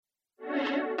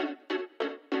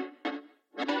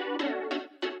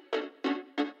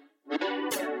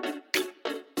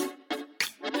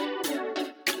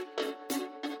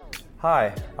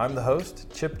Hi, I'm the host,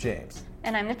 Chip James.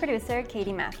 And I'm the producer,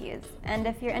 Katie Matthews. And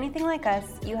if you're anything like us,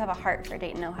 you have a heart for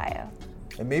Dayton, Ohio.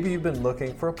 And maybe you've been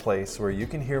looking for a place where you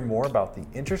can hear more about the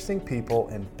interesting people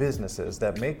and businesses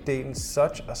that make Dayton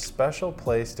such a special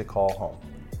place to call home.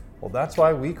 Well, that's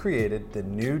why we created the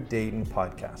New Dayton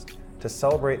podcast to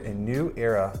celebrate a new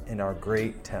era in our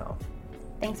great town.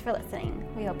 Thanks for listening.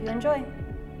 We hope you enjoy.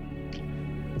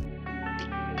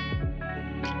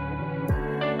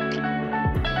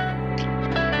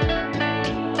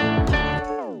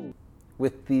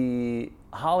 With the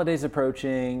holidays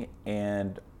approaching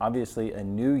and obviously a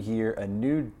new year, a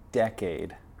new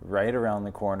decade right around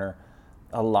the corner,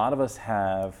 a lot of us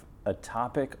have a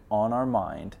topic on our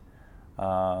mind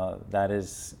that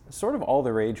is sort of all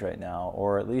the rage right now,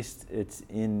 or at least it's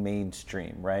in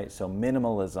mainstream, right? So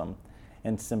minimalism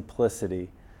and simplicity.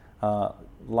 A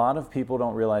lot of people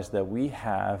don't realize that we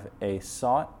have a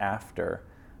sought after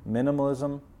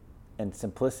minimalism and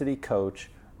simplicity coach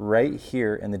right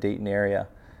here in the Dayton area.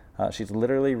 She's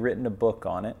literally written a book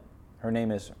on it. Her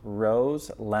name is Rose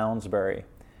Lounsbury.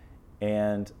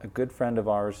 And a good friend of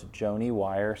ours, Joni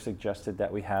Wire, suggested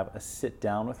that we have a sit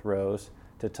down with Rose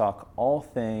to talk all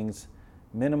things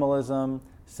minimalism,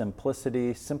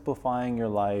 simplicity, simplifying your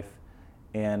life.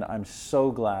 And I'm so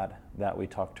glad that we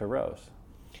talked to Rose.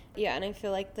 Yeah, and I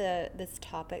feel like this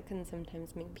topic can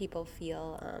sometimes make people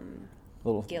feel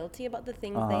guilty about the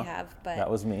things they have. But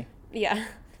that was me. Yeah.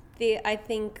 I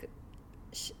think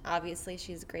obviously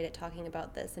she's great at talking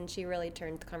about this, and she really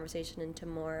turned the conversation into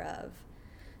more of,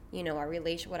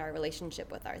 what our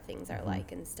relationship with our things are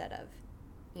like, instead of,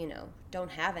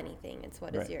 don't have anything. It's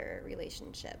what is your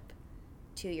relationship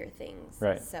to your things.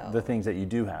 Right. So the things that you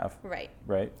do have. Right.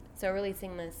 Right. So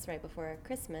releasing this right before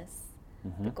Christmas,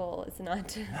 the goal is not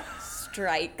to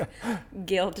strike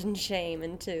guilt and shame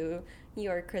into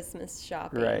your Christmas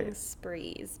shopping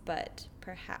sprees, but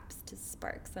perhaps to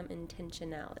spark some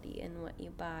intentionality in what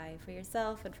you buy for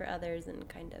yourself and for others, and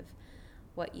kind of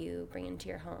what you bring into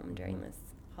your home during this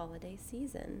holiday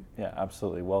season. Yeah,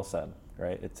 absolutely. Well said.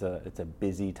 Right. It's a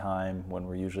busy time when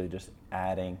we're usually just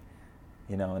adding,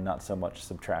 and not so much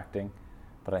subtracting.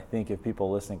 But I think if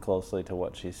people listen closely to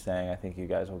what she's saying, I think you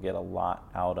guys will get a lot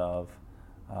out of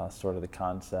sort of the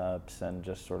concepts and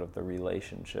just sort of the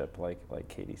relationship, like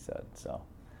Katie said. So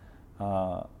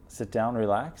sit down,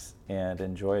 relax, and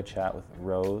enjoy a chat with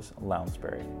Rose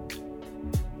Lounsbury.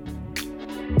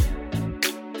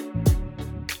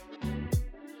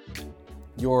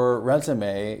 Your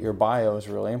resume, your bio is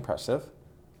really impressive,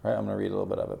 right? I'm going to read a little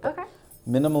bit of it. Okay.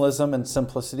 Minimalism and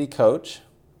simplicity coach,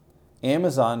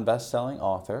 Amazon best-selling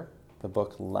author, the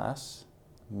book Less,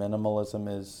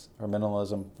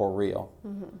 Minimalism for Real.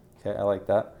 Okay, I like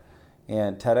that.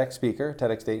 And TEDx speaker,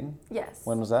 TEDx Dayton. Yes.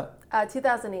 When was that?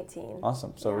 2018.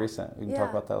 Awesome, so recent. We can talk Yeah.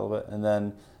 about that a little bit. And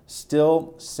then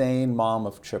still sane mom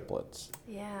of triplets.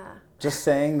 Yeah. Just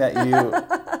saying that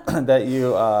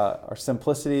you are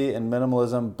simplicity and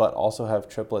minimalism, but also have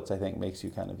triplets, I think makes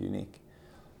you kind of unique.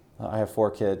 I have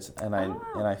 4 kids, and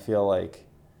I feel like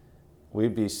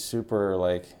we'd be super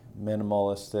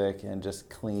minimalistic and just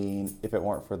clean if it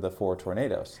weren't for the 4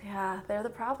 tornadoes. Yeah, they're the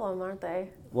problem, aren't they?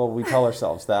 Well, we tell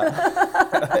ourselves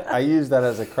that. I use that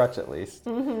as a crutch at least.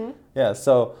 Yeah,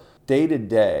 so day to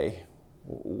day,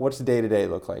 what's day to day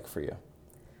look like for you?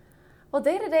 Well,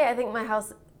 day to day, I think my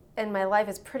house and my life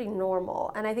is pretty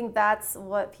normal. And I think that's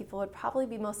what people would probably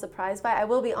be most surprised by. I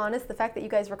will be honest, the fact that you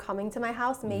guys were coming to my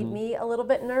house made me a little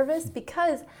bit nervous,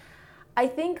 because I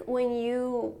think when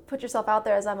you put yourself out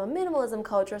there as I'm a minimalism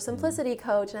coach or a simplicity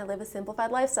coach and I live a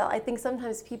simplified lifestyle, I think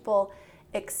sometimes people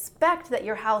expect that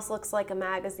your house looks like a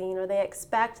magazine, or they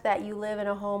expect that you live in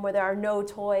a home where there are no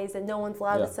toys and no one's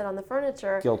allowed to sit on the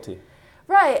furniture. Guilty.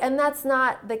 Right, and that's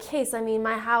not the case. I mean,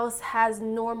 my house has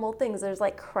normal things. There's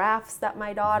crafts that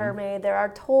my daughter made. There are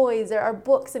toys, there are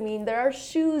books. I mean, there are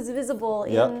shoes visible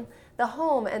in the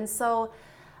home. And so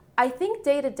I think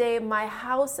day to day, my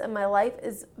house and my life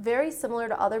is very similar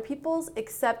to other people's,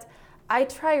 except I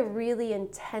try really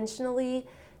intentionally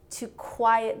to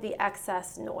quiet the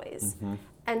excess noise.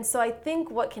 And so I think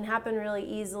what can happen really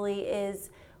easily is,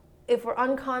 if we're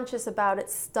unconscious about it,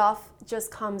 stuff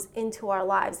just comes into our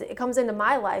lives. It comes into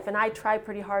my life, and I try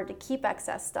pretty hard to keep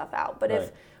excess stuff out. But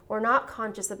if we're not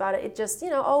conscious about it, it just,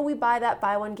 we buy that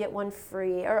buy one, get one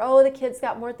free, or, the kids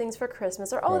got more things for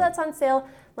Christmas, or, that's on sale,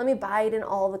 let me buy it in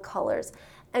all the colors.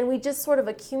 And we just sort of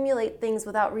accumulate things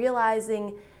without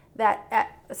realizing that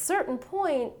at a certain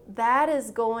point, that is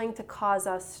going to cause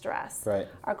us stress. Right.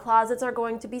 Our closets are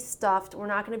going to be stuffed. We're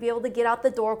not going to be able to get out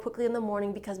the door quickly in the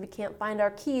morning because we can't find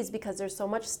our keys because there's so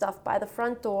much stuff by the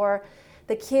front door.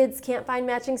 The kids can't find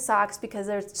matching socks because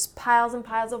there's just piles and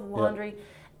piles of laundry.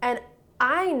 And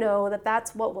I know that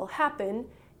that's what will happen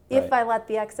if I let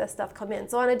the excess stuff come in.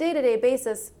 So on a day-to-day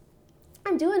basis,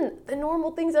 I'm doing the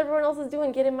normal things everyone else is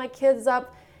doing, getting my kids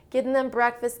up, getting them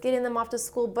breakfast, getting them off to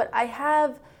school. But I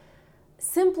have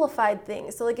simplified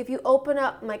things. So like if you open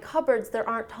up my cupboards, there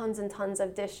aren't tons and tons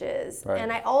of dishes. Right.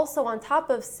 And I also, on top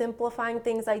of simplifying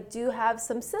things, I do have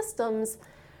some systems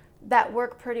that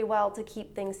work pretty well to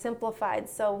keep things simplified.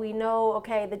 So we know,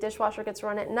 okay, the dishwasher gets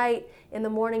run at night. In the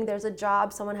morning, there's a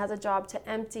job. Someone has a job to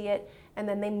empty it. And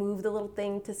then they move the little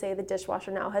thing to say the dishwasher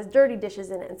now has dirty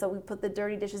dishes in it. And so we put the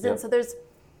dirty dishes in. So there's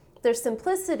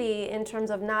simplicity in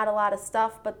terms of not a lot of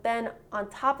stuff. But then on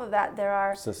top of that, there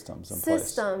are systems in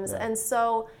place. Yeah. And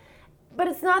so, but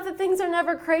it's not that things are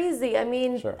never crazy. I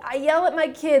mean, Sure. I yell at my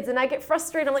kids and I get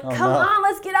frustrated. I'm like, come on,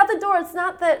 let's get out the door. It's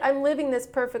not that I'm living this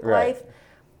perfect life.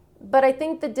 But I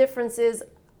think the difference is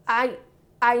I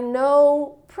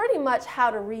know pretty much how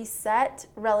to reset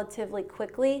relatively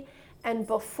quickly. And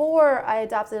before I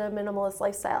adopted a minimalist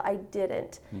lifestyle, I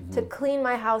didn't. To clean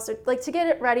my house, or like to get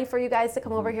it ready for you guys to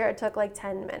come over here, it took like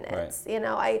 10 minutes. You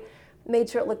know, I made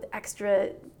sure it looked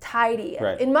extra tidy.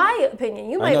 In my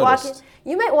opinion, you might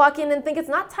walk in and think it's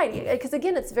not tidy, because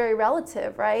again, it's very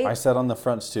relative, right? I said on the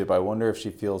front stoop, I wonder if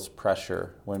she feels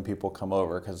pressure when people come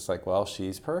over, because it's like, well,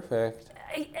 she's perfect.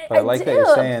 But I like that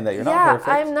you're saying that you're not perfect.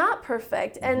 I'm not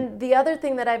perfect. And the other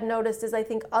thing that I've noticed is I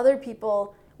think other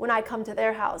people, when I come to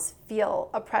their house, feel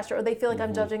a pressure, or they feel like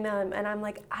I'm judging them, and I'm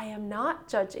like, I am not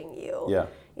judging you.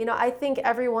 You know, I think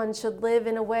everyone should live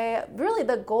in a way, really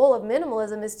the goal of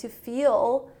minimalism is to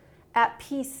feel at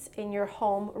peace in your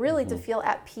home, really to feel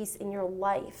at peace in your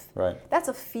life. That's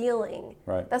a feeling.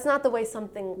 That's not the way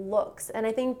something looks. And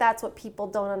I think that's what people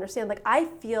don't understand. Like, I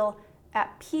feel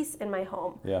at peace in my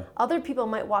home. Other people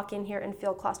might walk in here and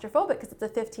feel claustrophobic because it's a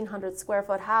 1,500 square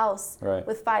foot house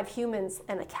with 5 humans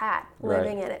and a cat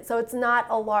living in it. So it's not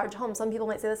a large home. Some people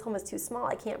might say, this home is too small,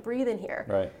 I can't breathe in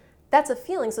here. That's a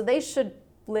feeling. So they should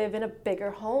live in a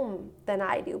bigger home than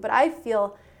I do. But I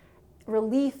feel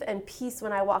relief and peace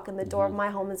when I walk in the door of my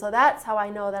home. And so that's how I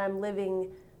know that I'm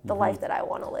living the life that I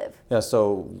want to live.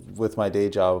 So with my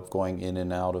day job going in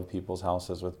and out of people's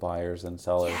houses with buyers and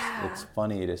sellers, it's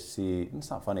funny to see, it's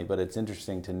not funny, but it's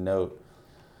interesting to note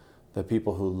the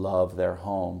people who love their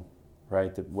home,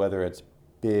 right? Whether it's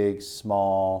big,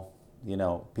 small, you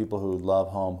know, people who love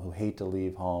home, who hate to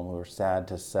leave home, who are sad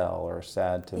to sell or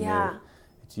sad to move.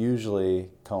 It usually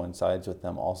coincides with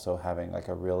them also having like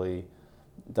a really,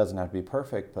 it doesn't have to be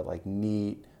perfect, but like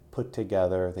neat, put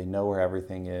together, they know where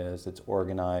everything is, it's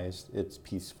organized, it's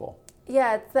peaceful.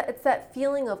 Yeah, it's that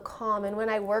feeling of calm. And when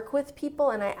I work with people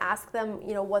and I ask them,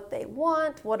 you know, what they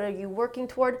want, what are you working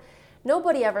toward,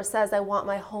 nobody ever says, I want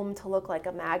my home to look like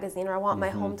a magazine, or I want my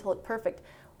home to look perfect.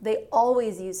 They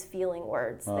always use feeling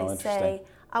words. They say,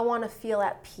 I want to feel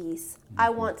at peace. I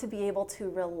want to be able to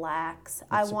relax.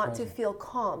 I want to feel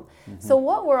calm. So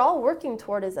what we're all working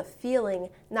toward is a feeling,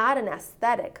 not an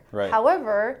aesthetic.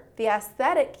 However, the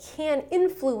aesthetic can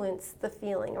influence the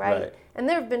feeling, right? And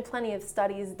there have been plenty of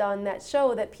studies done that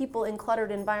show that people in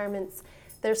cluttered environments,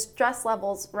 their stress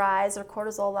levels rise or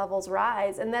cortisol levels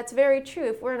rise. And that's very true.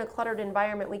 If we're in a cluttered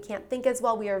environment, we can't think as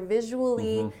well. We are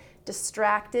visually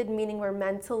distracted, meaning we're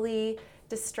mentally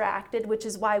distracted, which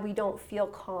is why we don't feel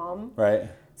calm.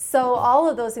 So all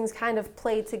of those things kind of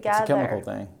play together. It's a chemical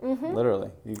thing,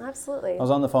 literally. Absolutely. I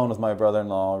was on the phone with my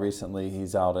brother-in-law recently.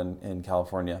 He's out in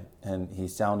California, and he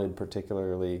sounded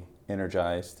particularly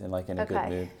energized and like in a good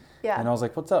mood. And I was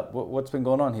like, what's up? What's been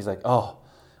going on? He's like, oh,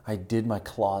 I did my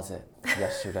closet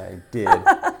yesterday. I did.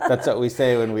 That's what we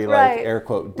say when we like air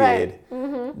quote did.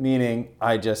 Meaning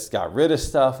I just got rid of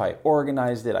stuff, I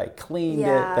organized it, I cleaned it.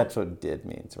 That's what did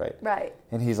means, right?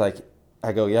 And he's like,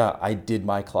 I go, yeah, I did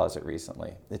my closet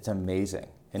recently. It's amazing.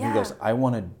 And he goes, I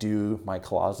want to do my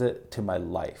closet to my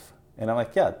life. And I'm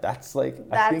like, yeah, that's like,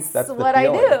 I think that's what I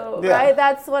do, right?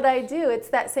 That's what I do. It's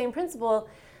that same principle.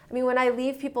 I mean, when I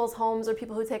leave people's homes, or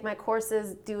people who take my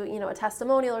courses do, you know, a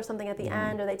testimonial or something at the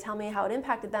end, or they tell me how it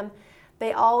impacted them,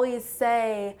 they always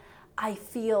say, I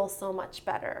feel so much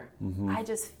better. I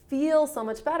just feel so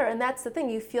much better. And that's the thing,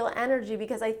 you feel energy,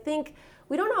 because I think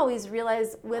we don't always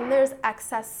realize when there's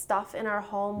excess stuff in our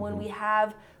home, when we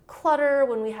have clutter,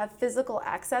 when we have physical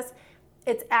excess,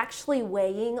 it's actually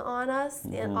weighing on us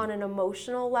on an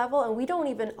emotional level. And we don't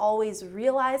even always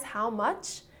realize how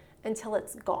much until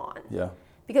it's gone.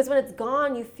 Because when it's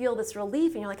gone, you feel this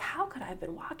relief, and you're like, how could I have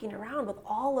been walking around with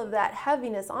all of that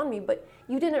heaviness on me? But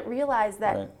you didn't realize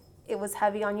that it was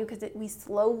heavy on you because we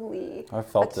slowly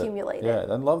accumulated.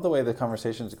 I love the way the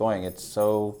conversation's going. It's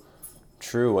so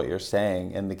true what you're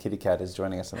saying, and the kitty cat is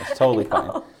joining us, and it's totally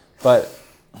fine. But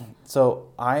so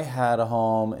I had a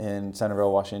home in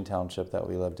Centerville, Washington Township that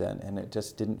we lived in, and it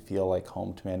just didn't feel like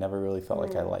home to me. I never really felt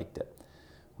like I liked it.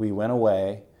 We went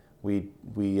away. We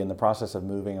in the process of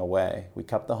moving away, we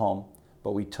kept the home,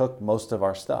 but we took most of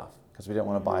our stuff because we didn't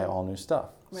want to buy all new stuff.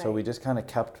 Right. So we just kind of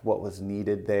kept what was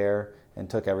needed there and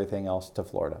took everything else to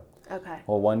Florida. Okay.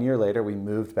 Well, 1 year later, we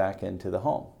moved back into the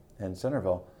home in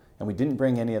Centerville, and we didn't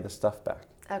bring any of the stuff back.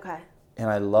 Okay. And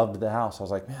I loved the house. I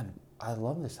was like, man, I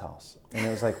love this house. And it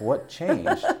was like, what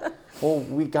changed? Well,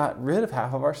 we got rid of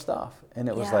half of our stuff. And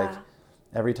it was like,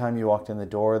 every time you walked in the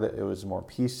door, that it was more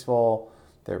peaceful.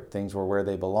 Things were where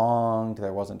they belonged.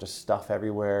 There wasn't just stuff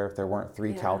everywhere. There weren't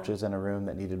 3 couches in a room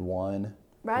that needed 1.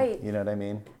 Right. You know what I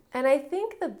mean? And I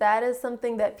think that is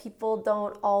something that people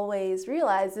don't always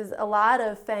realize is a lot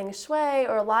of feng shui,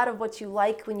 or a lot of what you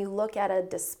like when you look at a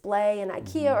display in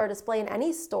IKEA or a display in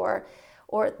any store,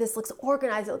 or this looks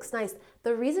organized, it looks nice.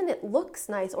 The reason it looks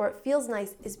nice or it feels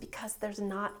nice is because there's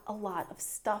not a lot of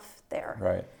stuff there.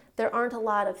 Right. There aren't a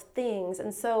lot of things.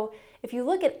 And so if you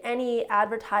look at any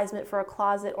advertisement for a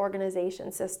closet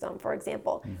organization system, for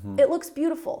example, it looks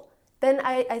beautiful. Then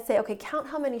I say, okay, count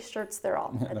how many shirts there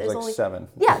are. There's like only 7.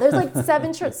 Yeah, there's like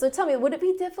 7 shirts. So tell me, would it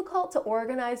be difficult to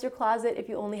organize your closet if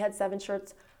you only had 7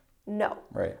 shirts? No.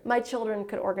 Right. My children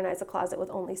could organize a closet with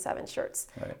only 7 shirts.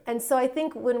 Right. And so I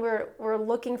think when we're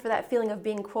looking for that feeling of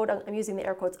being, quote, I'm using the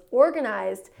air quotes,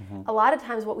 organized, a lot of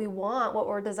times what we want, what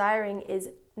we're desiring is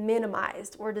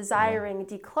minimized. We're desiring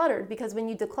decluttered, because when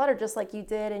you declutter just like you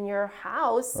did in your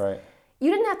house, Right. you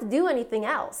didn't have to do anything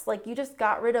else. Like, you just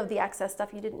got rid of the excess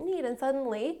stuff you didn't need, and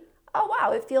suddenly, oh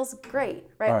wow, it feels great,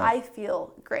 right? Right. I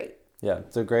feel great. Yeah,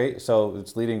 so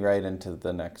it's leading right into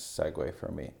the next segue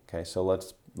for me. Okay, so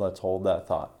let's hold that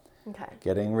thought. Okay.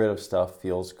 Getting rid of stuff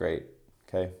feels great.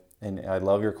 Okay, and I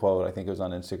love your quote. I think it was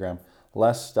on Instagram.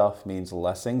 Less stuff means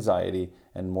less anxiety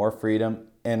and more freedom,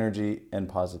 energy, and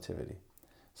positivity.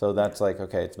 So that's like,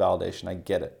 okay, it's validation. I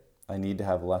get it. I need to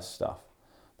have less stuff.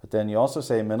 But then you also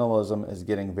say minimalism is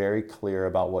getting very clear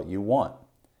about what you want,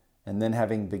 and then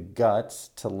having the guts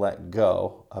to let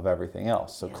go of everything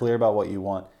else. So clear about what you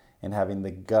want and having the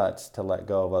guts to let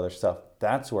go of other stuff.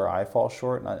 That's where I fall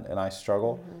short and I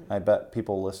struggle. I bet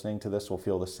people listening to this will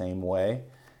feel the same way.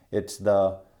 It's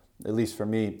at least for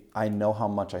me, I know how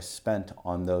much I spent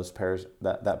on those pairs,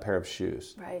 that pair of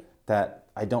shoes. Right. That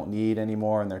I don't need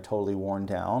anymore, and they're totally worn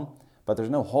down, but there's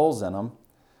no holes in them.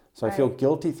 So I feel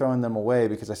guilty throwing them away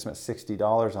because I spent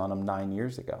 $60 on them 9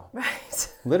 years ago. Right.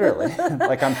 Literally.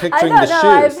 Like, I'm picturing the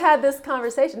shoes. I've had this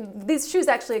conversation. These shoes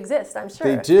actually exist, I'm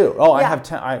sure. They do. Oh, I have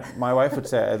 10. My wife would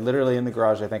say, literally in the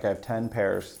garage, I think I have 10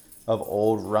 pairs of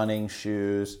old running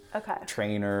shoes,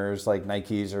 trainers, like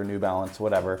Nikes or New Balance,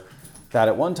 whatever, that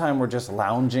at one time were just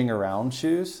lounging around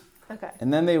shoes. Okay.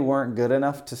 And then they weren't good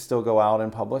enough to still go out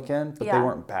in public in, but they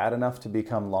weren't bad enough to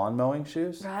become lawn mowing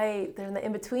shoes. Right. They're in the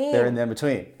in-between. They're in the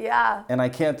in-between. Yeah. And I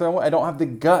can't throw them away. I don't have the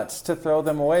guts to throw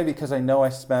them away because I know I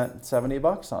spent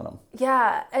 $70 on them.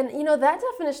 Yeah. And that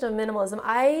definition of minimalism,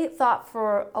 I thought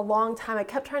for a long time, I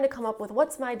kept trying to come up with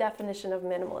what's my definition of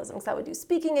minimalism. Because I would do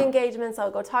speaking engagements, I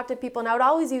would go talk to people, and I would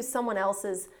always use someone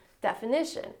else's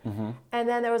definition. And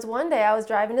then there was one day I was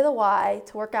driving to the Y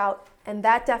to work out, and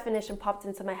that definition popped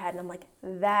into my head, and I'm like,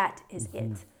 that is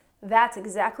it. That's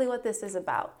exactly what this is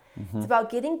about. It's about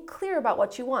getting clear about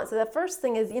what you want. So the first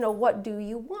thing is, what do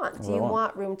you want? Do you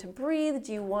want room to breathe?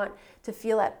 Do you want to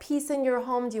feel at peace in your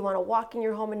home? Do you want to walk in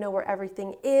your home and know where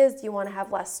everything is? Do you want to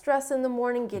have less stress in the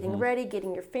morning, getting ready,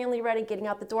 getting your family ready, getting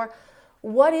out the door?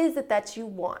 What is it that you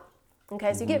want?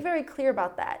 Okay, so you get very clear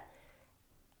about that.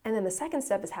 And then the second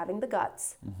step is having the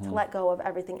guts to let go of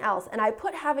everything else. And I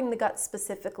put having the guts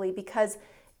specifically because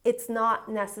it's not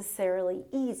necessarily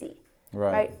easy.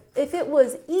 Right? If it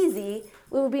was easy,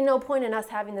 there would be no point in us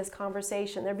having this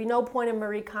conversation. There'd be no point in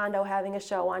Marie Kondo having a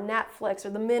show on Netflix or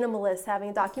The Minimalists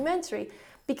having a documentary,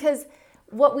 because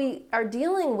what we are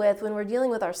dealing with when we're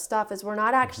dealing with our stuff is we're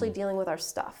not actually dealing with our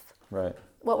stuff. Right.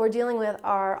 What we're dealing with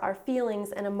are our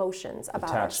feelings and emotions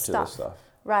about our stuff. Attached to the stuff.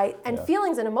 Right? And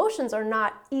feelings and emotions are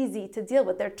not easy to deal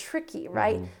with. They're tricky,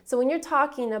 right? So when you're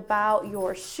talking about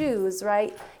your shoes,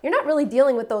 right, you're not really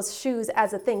dealing with those shoes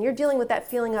as a thing. You're dealing with that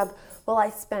feeling of, well, I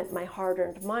spent my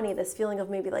hard-earned money, this feeling of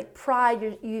maybe like pride.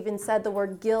 You even said the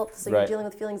word guilt, so you're dealing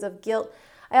with feelings of guilt.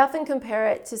 I often compare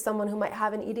it to someone who might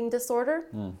have an eating disorder.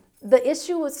 The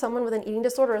issue with someone with an eating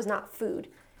disorder is not food.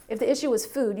 If the issue was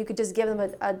food, you could just give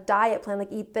them a diet plan, like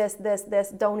eat this, this, this,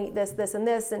 don't eat this, this, and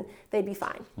this, and they'd be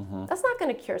fine. That's not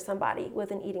going to cure somebody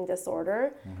with an eating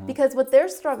disorder, because what they're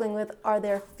struggling with are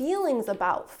their feelings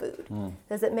about food.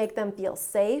 Does it make them feel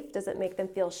safe? Does it make them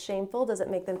feel shameful? Does it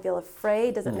make them feel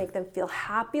afraid? Does it make them feel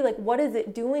happy? Like, what is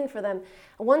it doing for them?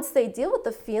 Once they deal with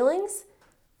the feelings,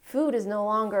 food is no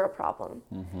longer a problem.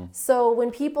 So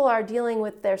when people are dealing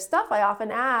with their stuff, I often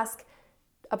ask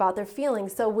about their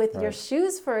feelings. So with your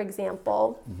shoes, for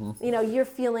example, you're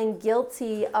feeling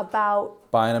guilty about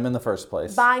buying them in the first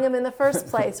place.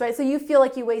 Right? So you feel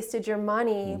like you wasted your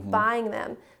money buying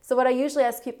them. So what I usually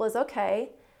ask people is, okay,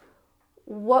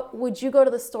 what would you go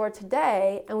to the store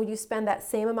today, and would you spend that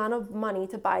same amount of money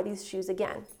to buy these shoes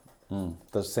again?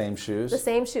 The same shoes? The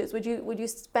same shoes. Would you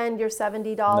spend your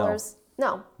 $70?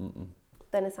 No.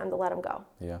 Then it's time to let them go.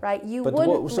 Yeah. Right?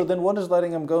 So then what does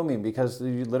letting them go mean? Because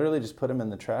you literally just put them in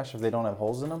the trash if they don't have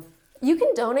holes in them? You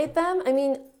can donate them. I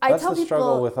mean, I tell people... That's the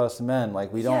struggle with us men.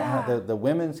 Like, we don't have... The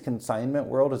women's consignment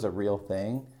world is a real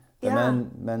thing. The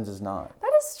men's is not.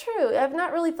 That is true. I've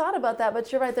not really thought about that, but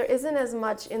you're right. There isn't as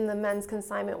much in the men's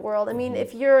consignment world. I mean,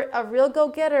 if you're a real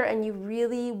go-getter and you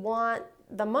really want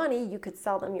the money, you could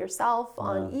sell them yourself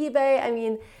on eBay. I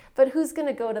mean... But who's going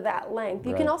to go to that length?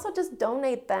 You can also just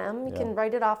donate them. You can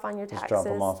write it off on your taxes. Just drop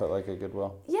them off at like a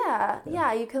Goodwill.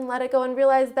 Yeah. You can let it go and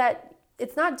realize that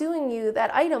it's not doing you,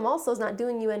 that item also is not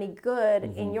doing you any good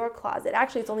in your closet.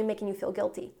 Actually, it's only making you feel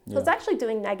guilty. So it's actually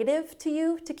doing negative to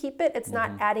you to keep it. It's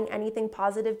not adding anything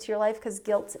positive to your life, because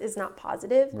guilt is not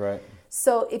positive. Right.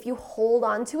 So if you hold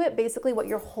on to it, basically what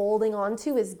you're holding on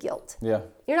to is guilt. Yeah.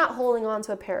 You're not holding on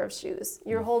to a pair of shoes.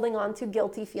 You're holding on to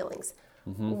guilty feelings.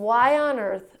 Why on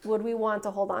earth would we want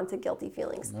to hold on to guilty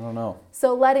feelings? I don't know.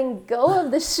 So letting go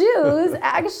of the shoes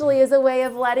actually is a way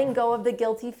of letting go of the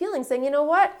guilty feelings, saying, you know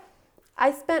what?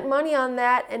 I spent money on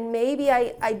that, and maybe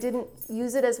I didn't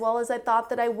use it as well as I thought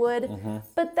that I would,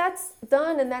 but that's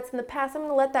done and that's in the past. I'm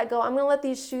going to let that go. I'm going to let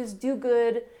these shoes do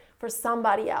good for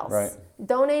somebody else. Right.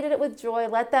 Donate it with joy.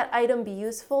 Let that item be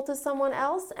useful to someone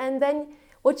else, and then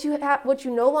what you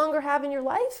no longer have in your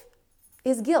life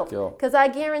is guilt. Because I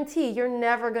guarantee you're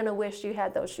never going to wish you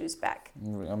had those shoes back.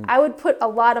 I would put a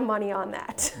lot of money on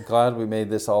that. I'm glad we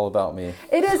made this all about me.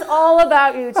 It is all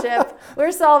about you, Chip.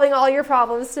 We're solving all your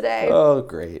problems today. Oh,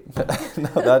 great. No,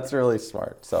 that's really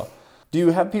smart. So, do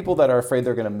you have people that are afraid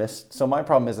they're going to miss? So my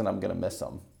problem isn't I'm going to miss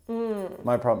them.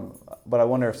 My problem, but I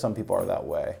wonder if some people are that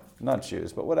way. Not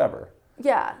shoes, but whatever.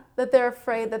 Yeah, that they're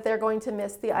afraid that they're going to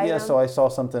miss the item. Yeah, so I saw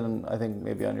something, I think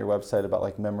maybe on your website, about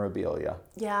like memorabilia.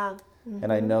 Yeah.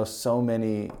 And I know so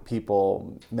many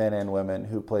people, men and women,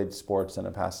 who played sports in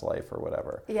a past life or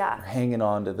whatever. Yeah. Are hanging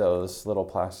on to those little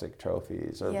plastic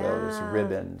trophies or those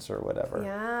ribbons or whatever.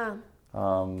 Yeah.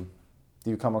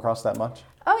 Do you come across that much?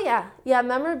 Oh, yeah. Yeah,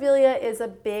 memorabilia is a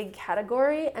big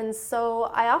category. And so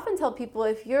I often tell people,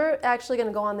 if you're actually going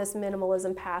to go on this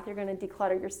minimalism path, you're going to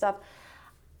declutter your stuff.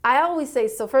 I always say,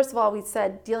 so first of all, we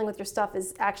said dealing with your stuff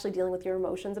is actually dealing with your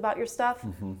emotions about your stuff.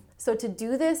 So to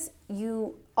do this,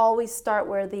 you always start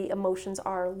where the emotions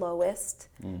are lowest.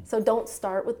 So don't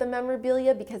start with the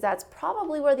memorabilia, because that's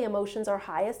probably where the emotions are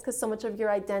highest, because so much of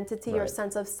your identity or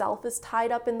sense of self is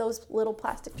tied up in those little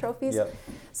plastic trophies.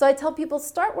 So I tell people,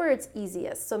 start where it's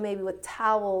easiest. So maybe with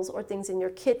towels or things in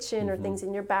your kitchen or things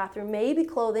in your bathroom, maybe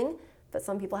clothing, but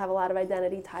some people have a lot of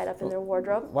identity tied up in their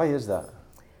wardrobe. Why is that?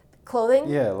 Clothing?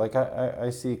 Yeah, like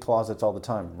I see closets all the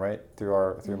time, right,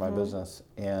 through my business,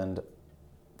 and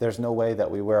there's no way that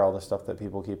we wear all the stuff that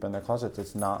people keep in their closets.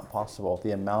 It's not possible.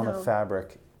 The amount of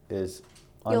fabric is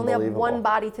unbelievable. You only have one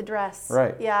body to dress.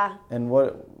 Right. Yeah. And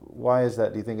why is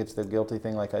that? Do you think it's the guilty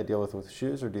thing like I deal with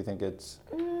shoes, or do you think it's...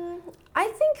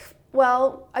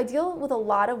 I deal with a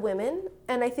lot of women,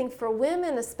 and I think for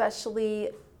women especially,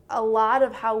 a lot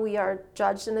of how we are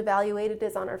judged and evaluated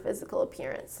is on our physical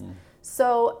appearance.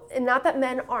 So, and not that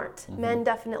men aren't. Men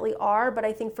definitely are, but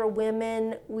I think for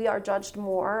women, we are judged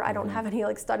more. I don't have any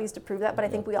studies to prove that, but I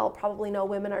think we all probably know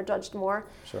women are judged more.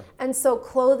 Sure. And so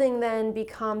clothing then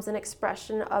becomes an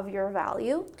expression of your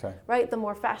value, right? The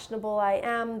more fashionable I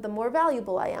am, the more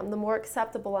valuable I am, the more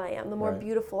acceptable I am, the more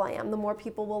beautiful I am, the more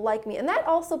people will like me. And that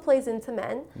also plays into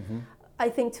men, I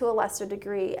think, to a lesser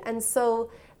degree. And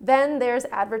so then there's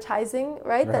advertising,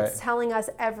 right? That's telling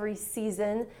us every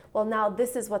season, well, now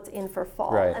this is what's in for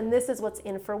fall, and this is what's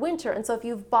in for winter. And so if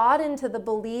you've bought into the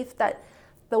belief that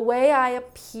the way I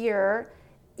appear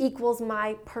equals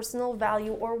my personal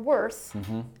value or worth,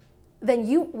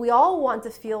 then we all want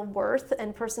to feel worth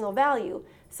and personal value.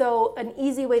 So an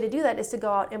easy way to do that is to go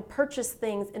out and purchase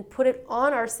things and put it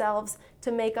on ourselves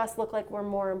to make us look like we're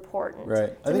more important.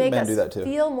 Right. To I think make men us do that too.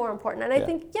 feel more important. And I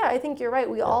think you're right.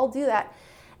 We all do that.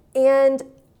 And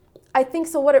I think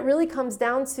so what it really comes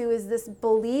down to is this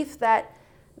belief that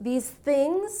these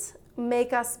things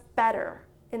make us better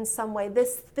in some way.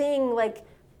 This thing like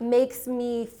makes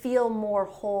me feel more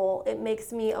whole. It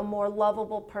makes me a more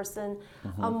lovable person,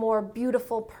 a more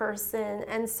beautiful person.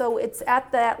 And so it's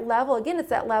at that level, again, it's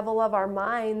that level of our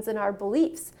minds and our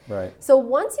beliefs. Right. So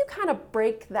once you kind of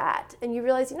break that and you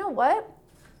realize, you know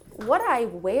what I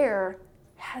wear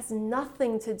has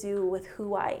nothing to do with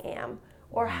who I am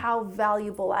or how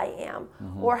valuable I am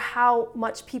or how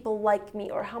much people like me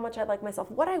or how much I like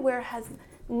myself. What I wear has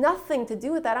nothing to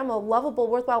do with that. I'm a lovable,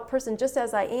 worthwhile person just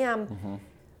as I am.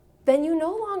 Then you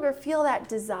no longer feel that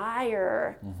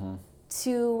desire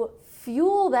to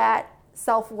fuel that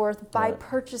self-worth by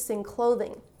purchasing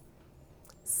clothing.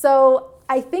 So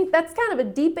I think that's kind of a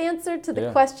deep answer to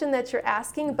the question that you're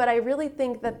asking, but I really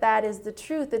think that that is the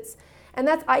truth.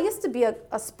 I used to be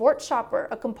a sports shopper,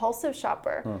 a compulsive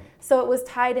shopper. So it was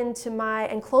tied into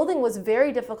and clothing was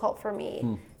very difficult for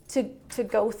me to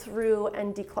go through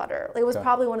and declutter. It was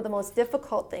probably one of the most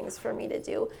difficult things for me to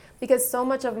do because so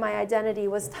much of my identity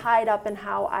was tied up in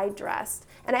how I dressed.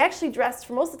 And I actually dressed,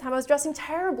 for most of the time, I was dressing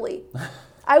terribly.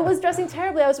 I was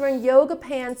wearing yoga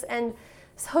pants and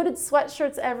hooded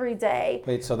sweatshirts every day.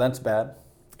 Wait, so that's bad?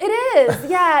 It is,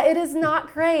 yeah, it is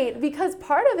not great because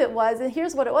part of it was, and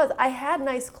here's what it was, I had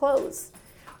nice clothes,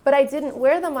 but I didn't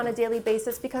wear them on a daily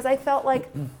basis because I felt like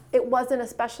it wasn't a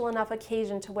special enough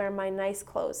occasion to wear my nice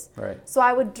clothes. Right. So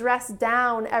I would dress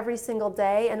down every single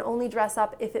day and only dress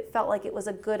up if it felt like it was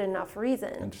a good enough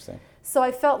reason. Interesting. So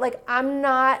I felt like I'm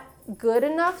not good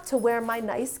enough to wear my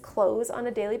nice clothes on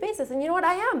a daily basis. And you know what?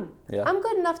 I am. Yeah. I'm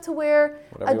good enough to wear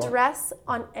Whatever a dress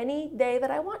on any day that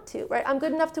I want to, right? I'm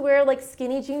good enough to wear like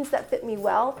skinny jeans that fit me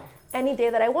well any day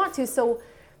that I want to. So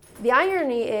the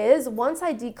irony is once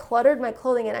I decluttered my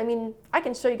clothing, and I mean, I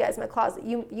can show you guys my closet.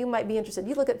 You might be interested.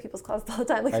 You look at people's closets all the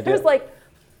time. Like there's like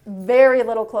very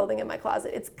little clothing in my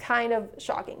closet. It's kind of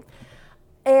shocking.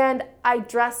 And I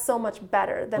dress so much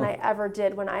better than I ever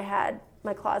did when I had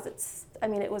my closets. I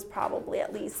mean, it was probably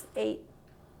at least 8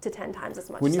 to 10 times as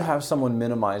much. When you have someone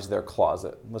minimize their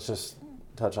closet, let's just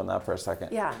touch on that for a second.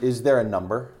 Yeah. Is there a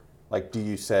number? Like, do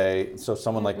you say, so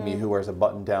someone like me who wears a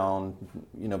button-down,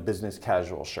 business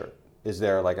casual shirt, is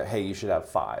there like hey, you should have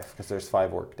 5 because there's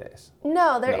 5 work days?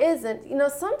 No, there isn't.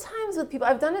 Sometimes with people,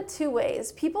 I've done it 2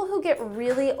 ways. People who get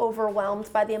really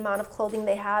overwhelmed by the amount of clothing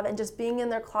they have and just being in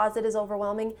their closet is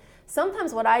overwhelming.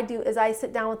 Sometimes what I do is I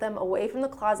sit down with them away from the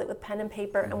closet with pen and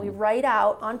paper and we write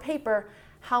out on paper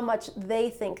how much they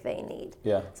think they need.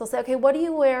 Yeah. So say, okay, what do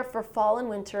you wear for fall and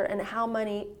winter and how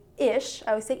many-ish,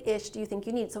 I always say ish, do you think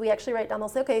you need? So we actually write down, they'll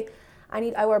say, okay,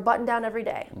 I wear a button down every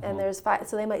day and there's 5,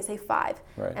 so they might say 5.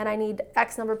 Right. And I need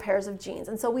X number of pairs of jeans.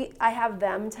 And so I have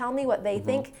them tell me what they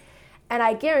think. And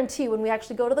I guarantee when we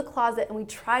actually go to the closet and we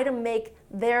try to make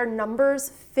their numbers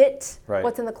fit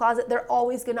what's in the closet, they're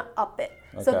always going to up it.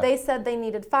 Okay. So if they said they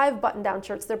needed 5 button-down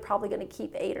shirts, they're probably going to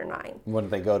keep 8 or 9. When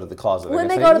they go to the closet? When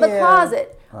they go to the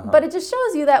closet. But it just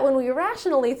shows you that when we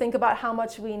rationally think about how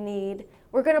much we need,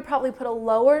 we're going to probably put a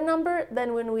lower number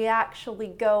than when we actually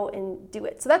go and do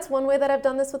it. So that's one way that I've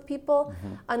done this with people.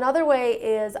 Another way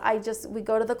is we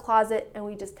go to the closet and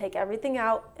we just take everything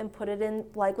out and put it in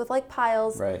with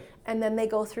piles. Right. And then they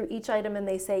go through each item and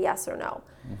they say yes or no.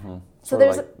 So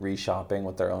there's like reshopping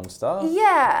with their own stuff?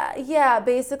 Yeah.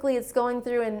 Basically it's going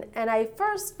through and I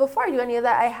first, before I do any of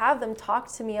that, I have them talk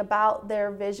to me about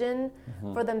their vision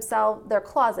for themselves, their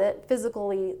closet,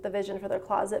 physically the vision for their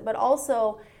closet, but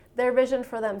also their vision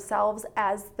for themselves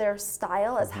as their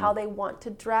style, as how they want to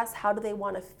dress, how do they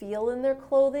want to feel in their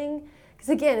clothing. Because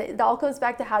again, it all comes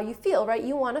back to how you feel, right?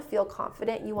 You want to feel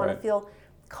confident, you want to feel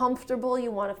comfortable,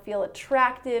 you want to feel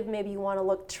attractive, maybe you want to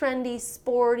look trendy,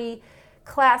 sporty,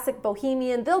 classic,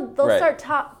 bohemian. They'll start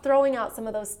throwing out some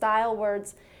of those style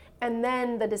words. And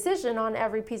then the decision on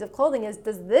every piece of clothing is,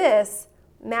 does this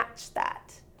match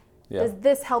that? Yeah. Does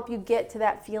this help you get to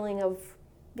that feeling of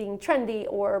being trendy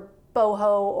or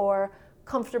boho or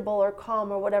comfortable or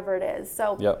calm or whatever it is?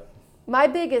 So my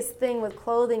biggest thing with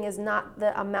clothing is not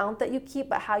the amount that you keep,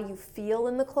 but how you feel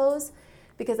in the clothes.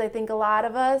 Because I think a lot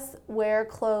of us wear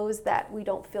clothes that we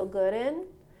don't feel good in.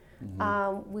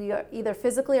 We are either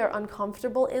physically are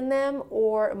uncomfortable in them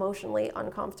or emotionally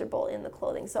uncomfortable in the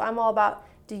clothing. So I'm all about,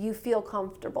 do you feel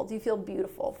comfortable? Do you feel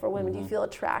beautiful for women? Do you feel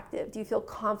attractive? Do you feel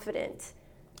confident?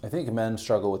 I think men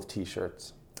struggle with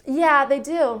t-shirts. Yeah, they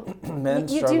do. Men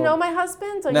do you struggle. know my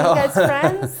husband? Are No. you guys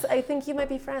friends? I think you might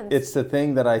be friends. It's the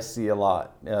thing that I see a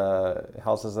lot,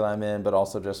 houses that I'm in, but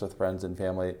also just with friends and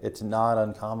family. It's not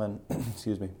uncommon,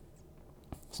 excuse me,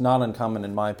 it's not uncommon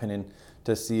in my opinion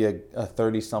to see a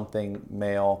 30-something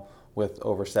male with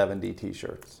over 70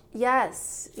 t-shirts.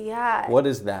 Yes, yeah. What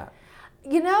is that?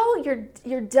 You know,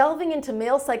 you're delving into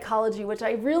male psychology, which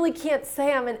I really can't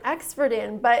say I'm an expert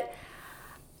in, but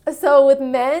so with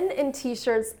men in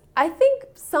t-shirts, I think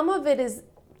some of it is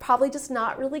probably just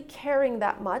not really caring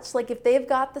that much. Like if they've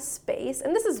got the space,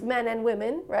 and this is men and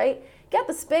women, right? Got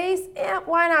the space,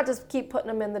 why not just keep putting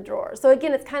them in the drawer? So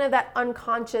again, it's kind of that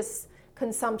unconscious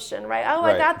consumption, right? Oh,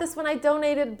 Right. I got this when I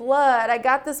donated blood. I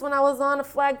got this when I was on a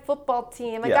flag football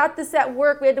team. I Yeah. got this at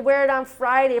work. We had to wear it on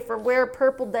Friday for Wear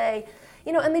Purple Day.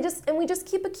 You know, and we just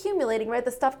keep accumulating, right?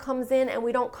 The stuff comes in and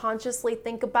we don't consciously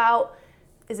think about,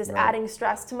 is this adding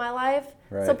stress to my life?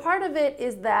 Right. So part of it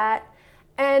is that,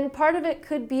 and part of it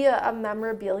could be a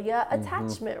memorabilia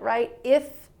attachment, right?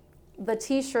 If the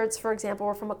t-shirts, for example,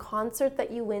 were from a concert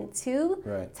that you went to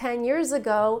Right. 10 years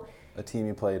ago, A team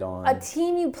you played on. a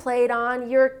team you played on,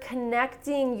 you're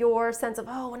connecting your sense of,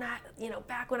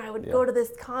 back when I would go to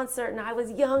this concert and I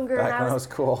was younger Back and when I was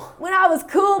cool. when I was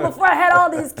cool before I had all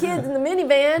these kids in the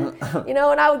minivan,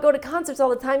 and I would go to concerts all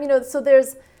the time, so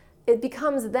it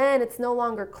becomes then it's no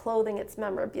longer clothing, it's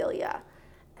memorabilia.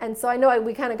 And so I know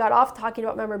we kind of got off talking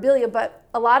about memorabilia, but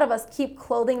a lot of us keep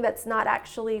clothing that's not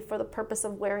actually for the purpose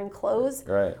of wearing clothes.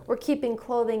 Right. We're keeping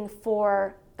clothing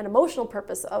for an emotional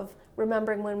purpose of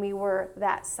remembering when we were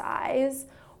that size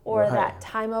or Right. that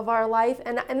time of our life.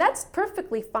 And that's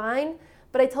perfectly fine.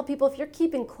 But I tell people, if you're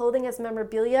keeping clothing as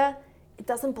memorabilia, it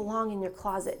doesn't belong in your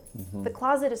closet. The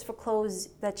closet is for clothes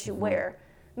that you wear.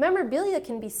 Memorabilia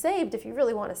can be saved if you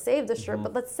really want to save the shirt,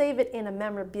 but let's save it in a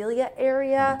memorabilia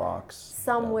area In a box.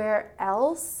 somewhere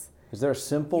else. Is there a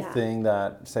simple Yeah. thing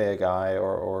that, say, a guy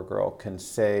or a girl can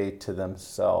say to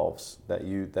themselves that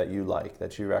you like,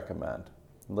 that you recommend?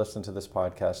 Listen to this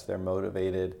podcast, they're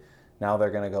motivated. Now they're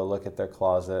going to go look at their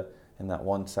closet in that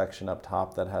one section up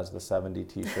top that has the 70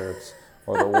 t-shirts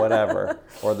or the whatever,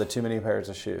 or the too many pairs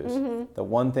of shoes. The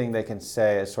one thing they can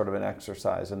say is sort of an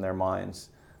exercise in their minds,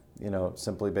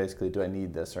 simply basically, do I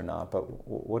need this or not? But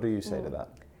what do you say to that?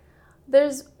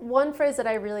 There's one phrase that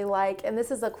I really like, and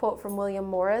this is a quote from William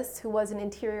Morris, who was an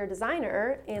interior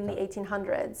designer in the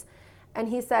 1800s. And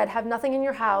he said, "Have nothing in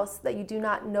your house that you do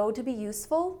not know to be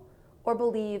useful or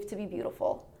believe to be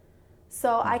beautiful."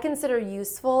 So I consider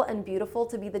useful and beautiful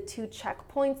to be the two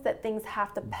checkpoints that things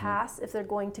have to pass if they're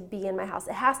going to be in my house.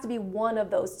 It has to be one of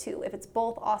those two. If it's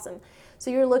both, awesome.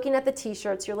 So you're looking at the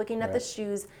t-shirts, you're looking at the Right.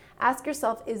 shoes. Ask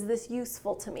yourself, is this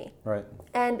useful to me? Right.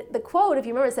 And the quote, if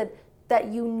you remember, said that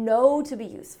you know to be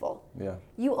useful. Yeah.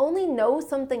 You only know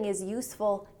something is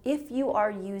useful if you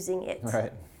are using it.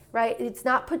 Right. Right? It's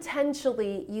not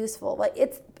potentially useful. Like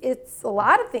it's a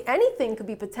lot of things. Anything could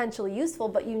be potentially useful,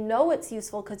 but you know it's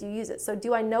useful because you use it. So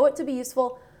do I know it to be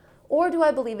useful, or do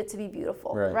I believe it to be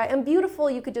beautiful? Right. And beautiful,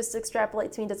 you could just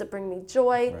extrapolate to me. Does it bring me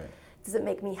joy? Right. Does it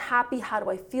make me happy? How do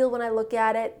I feel when I look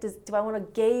at it? Do I want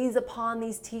to gaze upon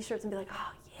these t-shirts and be like,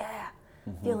 oh yeah,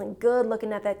 feeling good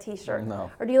looking at that t-shirt? No.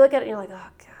 Or do you look at it and you're like, oh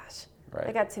gosh, Right.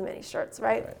 I got too many shirts,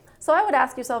 right? Right. So I would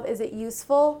ask yourself, is it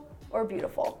useful or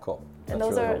beautiful? Cool. And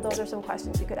That's really those helpful. are some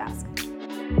questions you could ask.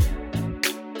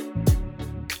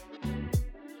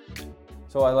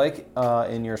 So I like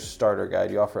in your starter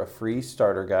guide, you offer a free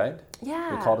starter guide.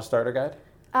 Yeah. You call it a starter guide?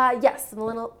 Yes, the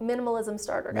minimalism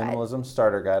starter guide. Minimalism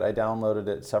starter guide. I downloaded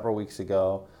it several weeks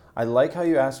ago. I like how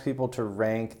you ask people to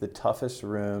rank the toughest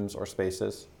rooms or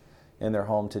spaces in their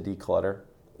home to declutter,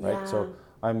 right? Yeah. So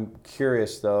I'm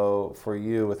curious though, for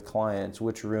you with clients,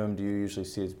 which room do you usually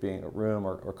see as being a room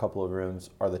or a couple of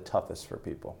rooms are the toughest for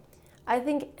people? I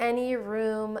think any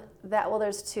room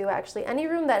there's two actually. Any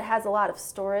room that has a lot of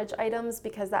storage items,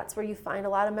 because that's where you find a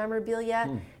lot of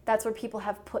memorabilia. That's where people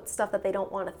have put stuff that they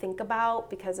don't want to think about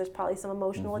because there's probably some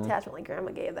emotional attachment, like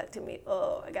grandma gave that to me.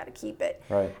 Oh, I got to keep it.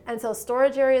 Right. And so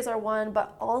storage areas are one,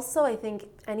 but also I think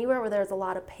anywhere where there's a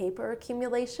lot of paper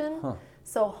accumulation.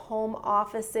 So home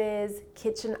offices,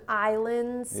 kitchen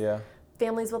islands. Yeah.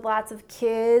 Families with lots of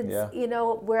kids, Yeah.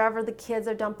 Wherever the kids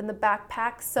are dumping the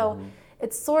backpacks. So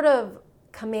it's sort of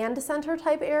command center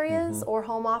type areas or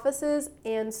home offices,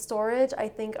 and storage, I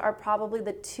think, are probably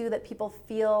the two that people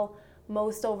feel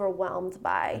most overwhelmed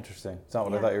by. Interesting. It's not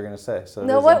what I Yeah. thought you were going to say. So it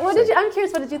No, is what did interesting. you, I'm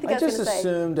curious, what did you think I I was just going to say?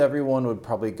 assumed everyone would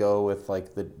probably go with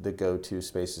like the go-to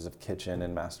spaces of kitchen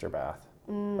and master bath.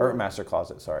 or master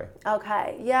closet, sorry.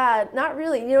 Okay, yeah, not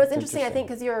really. You know, it's interesting, I think,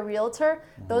 because you're a realtor,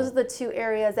 those are the two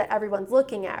areas that everyone's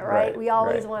looking at, right? We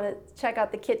always want to check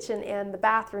out the kitchen and the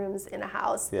bathrooms in a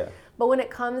house. Yeah. But when it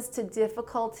comes to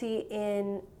difficulty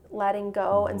in letting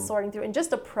go and sorting through and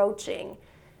just approaching,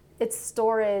 it's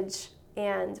storage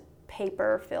and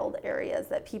paper-filled areas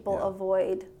that people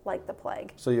avoid like the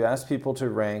plague. So you ask people to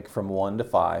rank from 1 to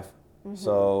 5.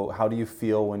 So how do you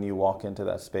feel when you walk into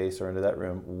that space or into that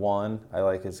room? 1, I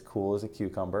like as cool as a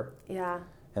cucumber. Yeah.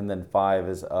 And then 5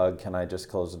 is, can I just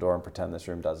close the door and pretend this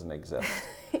room doesn't exist?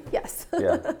 Yes.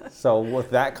 Yeah. So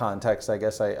with that context, I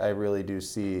guess I really do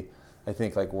see, I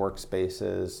think like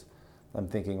workspaces. I'm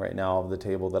thinking right now of the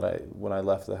table that when I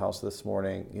left the house this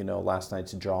morning, you know, last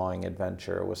night's drawing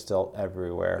adventure was still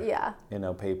everywhere. Yeah. You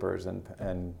know, papers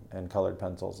and colored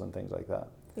pencils and things like that.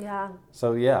 Yeah.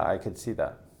 So yeah, I could see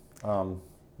that.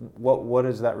 What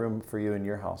is that room for you in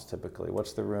your house typically?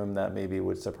 What's the room that maybe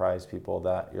would surprise people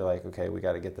that you're like, okay, we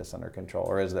got to get this under control,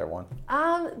 or is there one?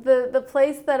 The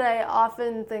place that I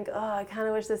often think, oh, I kind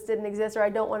of wish this didn't exist, or I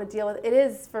don't want to deal with it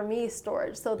is for me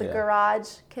storage. So the garage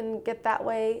can get that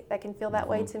way. That can feel that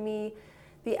way to me.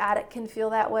 The attic can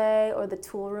feel that way, or the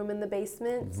tool room in the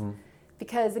basement.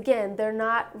 Because again, they're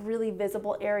not really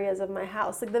visible areas of my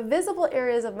house. Like the visible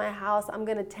areas of my house, I'm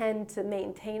going to tend to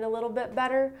maintain a little bit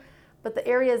better. But the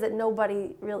areas that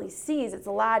nobody really sees, it's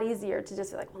a lot easier to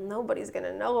just be like, well, nobody's going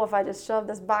to know if I just shove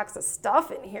this box of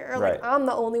stuff in here. Right. Like I'm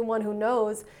the only one who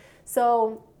knows.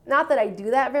 So not that I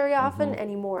do that very often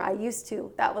anymore. I used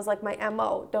to. That was like my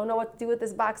MO. Don't know what to do with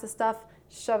this box of stuff,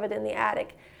 shove it in the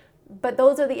attic. But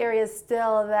those are the areas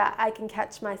still that I can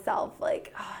catch myself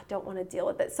like, oh, I don't want to deal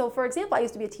with it. So for example, I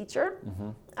used to be a teacher.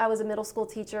 I was a middle school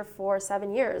teacher for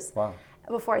 7 years. Wow.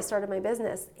 Before I started my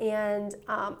business. And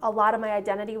a lot of my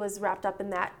identity was wrapped up in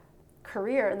that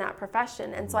career, in that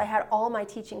profession. And so I had all my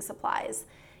teaching supplies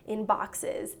in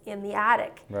boxes in the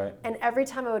attic. Right. And every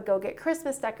time I would go get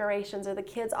Christmas decorations or the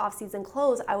kids' off-season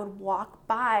clothes, I would walk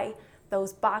by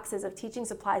those boxes of teaching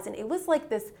supplies. And it was like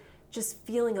this just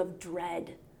feeling of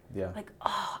dread. Yeah. Like,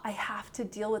 oh, I have to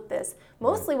deal with this.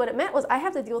 Mostly what it meant was I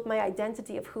have to deal with my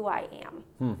identity of who I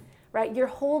am. Right? You're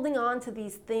holding on to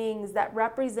these things that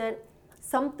represent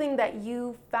something that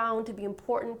you found to be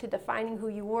important to defining who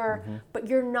you were, but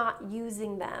you're not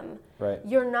using them. Right.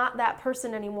 You're not that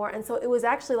person anymore. And so it was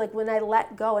actually like when I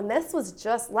let go, and this was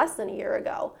just less than a year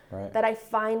ago, that I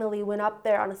finally went up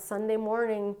there on a Sunday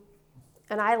morning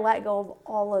and I let go of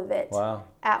all of it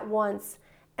at once.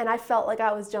 And I felt like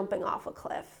I was jumping off a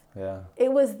cliff. Yeah.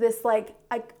 It was this like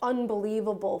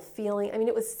unbelievable feeling. I mean,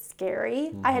 it was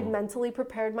scary. I had mentally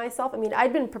prepared myself. I mean,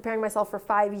 I'd been preparing myself for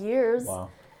 5 years.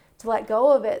 To let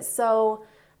go of it. So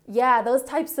yeah, those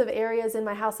types of areas in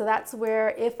my house. So that's where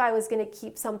if I was going to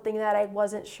keep something that I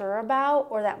wasn't sure about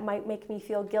or that might make me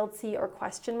feel guilty or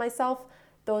question myself,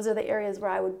 those are the areas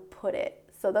where I would put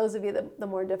it. So those would be the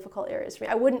more difficult areas for me.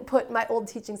 I wouldn't put my old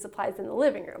teaching supplies in the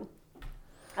living room.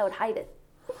 I would hide it.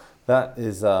 That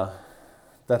is,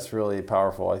 that's really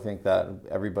powerful. I think that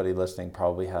everybody listening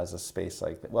probably has a space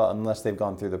like that. Well, unless they've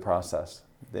gone through the process.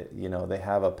 That, you know, they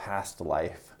have a past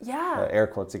life. Yeah. Air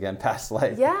quotes again, past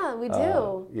life. Yeah, we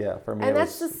do. Yeah, for me. And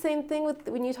that's the same thing with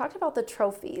when you talked about the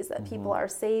trophies that people are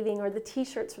saving or the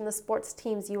T-shirts from the sports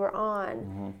teams you were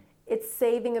on. It's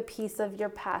saving a piece of your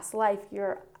past life,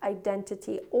 your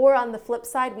identity. Or on the flip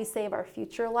side, we save our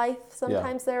future life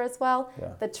sometimes there as well.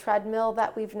 Yeah. The treadmill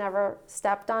that we've never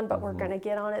stepped on, but we're going to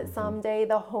get on it someday.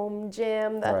 The home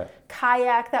gym, the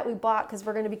kayak that we bought because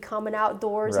we're going to become an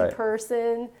outdoorsy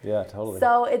person. Yeah, totally.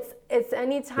 So it's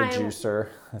anytime. The juicer.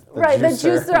 The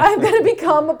juicer. I'm going to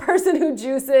become a person who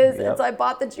juices. And so I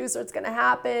bought the juicer. It's going to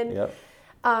happen. Yep.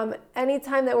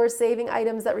 Anytime that we're saving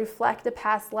items that reflect a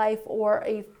past life or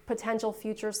a potential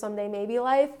future someday maybe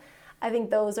life, I think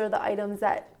those are the items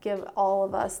that give all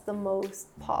of us the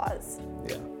most pause.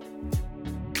 Yeah.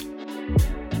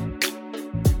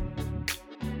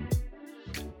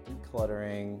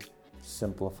 Decluttering,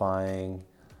 simplifying,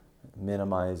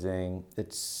 minimizing,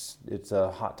 it's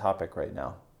a hot topic right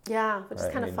now. Yeah, which is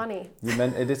kind of funny.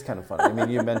 It is kind of funny. I mean,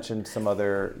 you mentioned some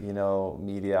other,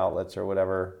 media outlets or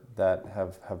whatever that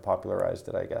have popularized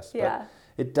it, I guess. Yeah. But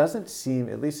it doesn't seem,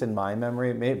 at least in my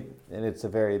memory, maybe, and it's a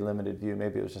very limited view,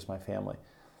 maybe it was just my family.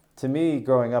 To me,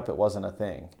 growing up, it wasn't a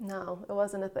thing. No, it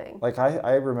wasn't a thing. Like,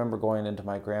 I remember going into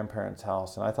my grandparents'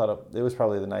 house, and I thought it was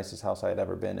probably the nicest house I had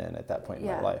ever been in at that point in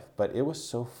my life. But it was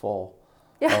so full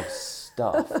of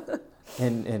stuff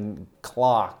and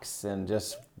clocks and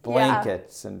just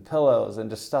blankets and pillows and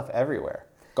just stuff everywhere.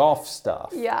 golf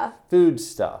stuff, Yeah. food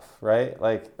stuff, right?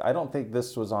 Like, I don't think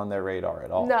this was on their radar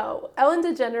at all. No. Ellen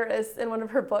DeGeneres, in one of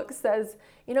her books, says,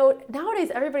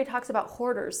 nowadays everybody talks about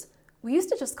hoarders. We used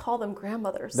to just call them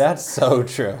grandmothers. That's so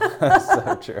true. That's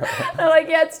so true. I'm like,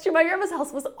 yeah, it's true. My grandma's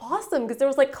house was awesome because there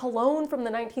was like cologne from the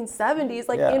 1970s,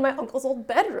 in my uncle's old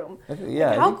bedroom.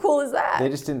 Yeah. Like, how cool is that? They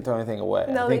just didn't throw anything away.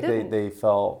 No, I think they didn't. they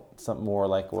felt something more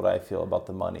like what I feel about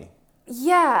the money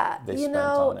Yeah. they spent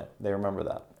on it. They remember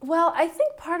that. Well, I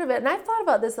think part of it, and I've thought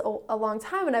about this a long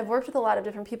time, and I've worked with a lot of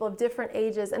different people of different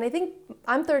ages, and I think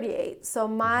I'm 38, so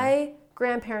my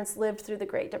grandparents lived through the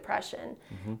Great Depression.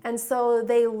 And so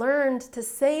they learned to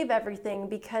save everything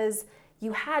because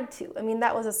you had to. I mean,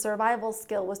 that was a survival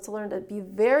skill, was to learn to be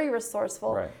very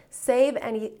resourceful, Right. save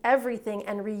everything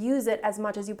and reuse it as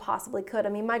much as you possibly could. I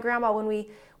mean, my grandma, when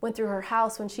we went through her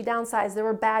house, when she downsized, there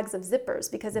were bags of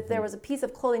zippers because if there was a piece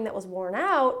of clothing that was worn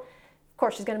out, of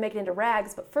course, she's going to make it into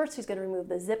rags, but first she's going to remove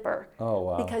the zipper. Oh,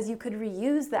 wow. Because you could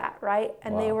reuse that, right?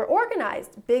 And they Wow. were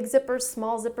organized, big zippers,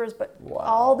 small zippers, but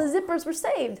all the zippers were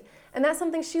saved. And that's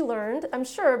something she learned, I'm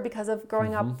sure, because of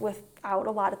growing up without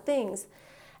a lot of things.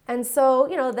 And so,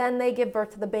 then they give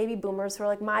birth to the baby boomers who are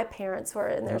like my parents who are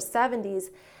in their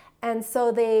 70s. And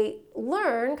so they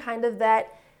learn kind of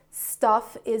that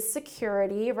stuff is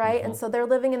security, right? And so they're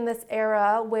living in this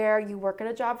era where you work at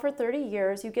a job for 30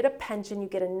 years, you get a pension, you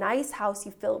get a nice house,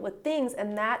 you fill it with things,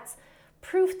 and that's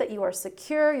proof that you are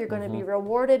secure. You're going to be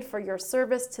rewarded for your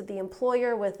service to the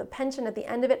employer with a pension at the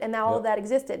end of it, and now all of that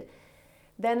existed.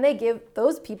 Then they give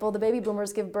those people, the baby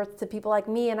boomers, give birth to people like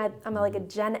me, and I'm like a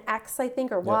Gen X, I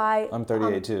think, or Y. I'm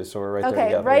 38 too, so we're right there Okay,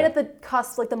 together. right at the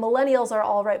cusp, like the millennials are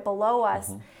all right below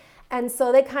us. And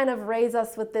so they kind of raise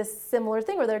us with this similar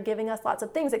thing where they're giving us lots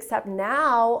of things, except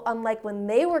now, unlike when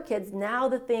they were kids, now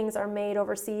the things are made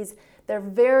overseas. They're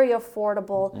very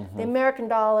affordable. The American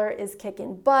dollar is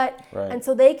kicking butt. Right. And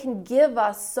so they can give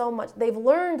us so much. They've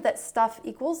learned that stuff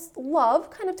equals love,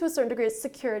 kind of to a certain degree, it's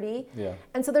security. Yeah.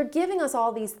 And so they're giving us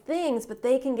all these things, but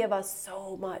they can give us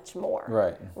so much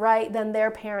more. Right, than their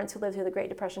parents who lived through the Great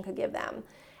Depression could give them.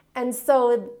 And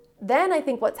so then I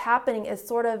think what's happening is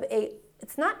sort of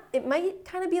it might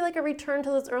kind of be like a return to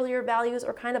those earlier values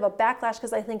or kind of a backlash,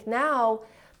 because I think now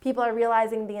people are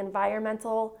realizing the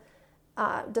environmental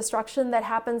destruction that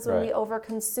happens when we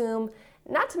overconsume,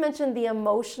 not to mention the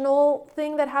emotional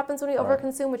thing that happens when we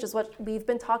overconsume, which is what we've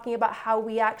been talking about, how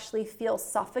we actually feel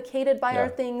suffocated by our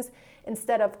things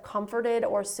instead of comforted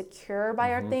or secure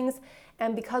by our things.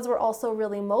 And because we're also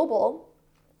really mobile,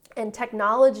 and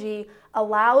technology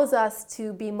allows us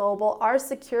to be mobile, our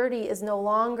security is no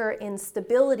longer in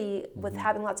stability with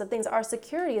having lots of things. Our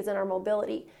security is in our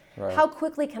mobility. How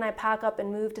quickly can I pack up and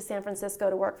move to San Francisco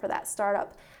to work for that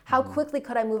startup? How quickly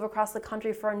could I move across the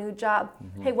country for a new job?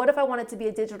 Hey, what if I wanted to be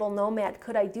a digital nomad?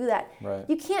 Could I do that?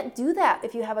 You can't do that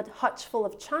if you have a hutch full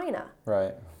of china.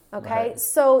 Okay,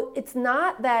 so it's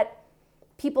not that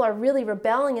people are really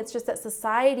rebelling, it's just that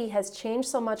society has changed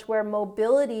so much where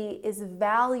mobility is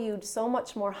valued so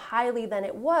much more highly than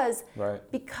it was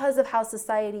because of how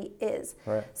society is.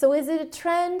 So is it a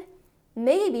trend?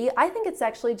 Maybe. I think it's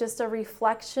actually just a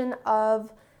reflection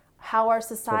of how our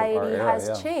society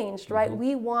has changed, right?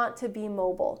 We want to be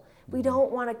mobile. We don't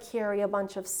want to carry a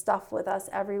bunch of stuff with us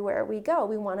everywhere we go.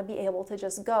 We want to be able to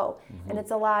just go. And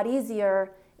it's a lot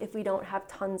easier if we don't have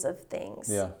tons of things.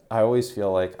 Yeah, I always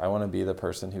feel like I want to be the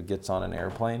person who gets on an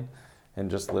airplane and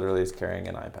just literally is carrying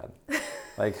an iPad.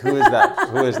 Like, who is that?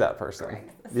 Who is that person?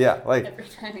 Yeah, like Every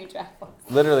time we travel.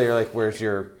 Literally, you're like, where's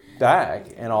your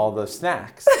bag and all the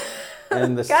snacks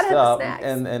and the stuff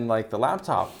and like the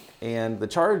laptop and the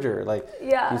charger? Like,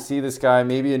 you see this guy,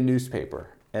 maybe a newspaper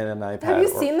and an iPad. Have you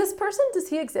seen this person? Does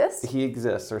he exist? He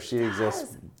exists, or she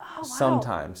exists.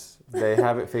 Sometimes they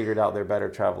have it figured out. They're better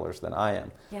travelers than I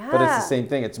am. But it's the same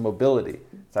thing. It's mobility.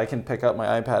 So I can pick up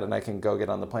my iPad and I can go get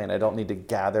on the plane. I don't need to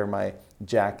gather my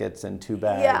jackets and 2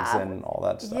 bags and all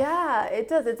that stuff. Yeah, it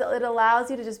does. It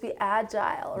allows you to just be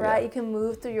agile, right? You can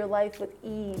move through your life with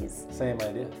ease. Same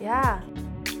idea. Yeah.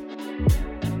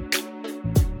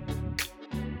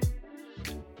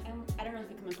 I don't know if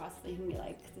you come across this, you can be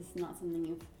like, this is not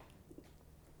something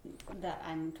that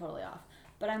I'm totally off.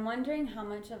 But I'm wondering how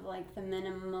much of like the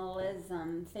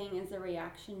minimalism thing is a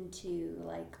reaction to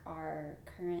like our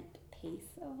current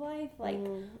pace of life. Like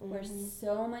we're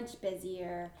so much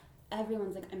busier.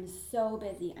 Everyone's like, I'm so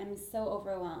busy. I'm so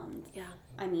overwhelmed. Yeah.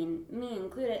 I mean, me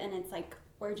included. And it's like,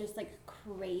 we're just like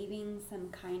craving some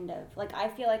kind of, like, I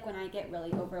feel like when I get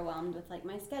really overwhelmed with like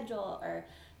my schedule or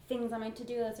things on my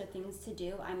to-do list or things to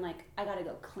do, I'm like, I gotta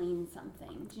go clean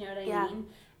something. Do you know what I Yeah. mean?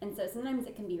 And so sometimes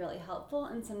it can be really helpful,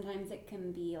 and sometimes it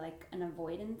can be like an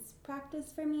avoidance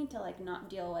practice for me to like not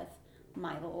deal with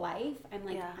my life. I'm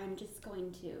like, Yeah. I'm just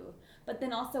going to. But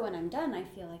then also when I'm done, I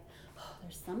feel like, oh,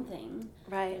 there's something.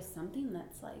 Right. There's something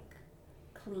that's like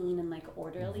clean and like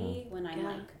orderly when I'm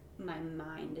Yeah. like, my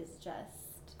mind is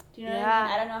just, do you know Yeah. what I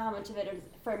mean? I don't know how much of it is,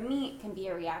 for me, it can be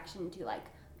a reaction to like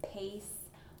pace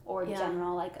or Yeah.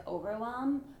 general like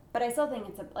overwhelm. But I still think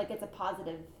it's a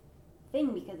positive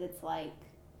thing, because it's like,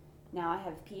 now I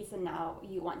have peace, and now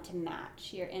you want to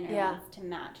match your inner Yeah. wants to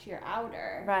match your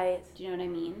outer. Right. Do you know what I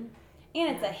mean?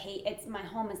 And it's my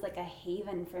home is like a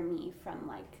haven for me from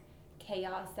like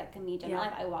chaos that can be general Yeah.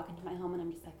 life. I walk into my home and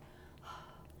I'm just like,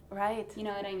 Right. you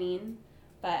know what I mean?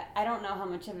 But I don't know how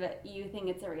much of it you think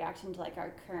it's a reaction to like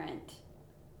our current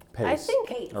Pace. I think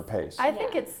pace. Or pace. I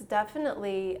think Yeah. it's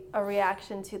definitely a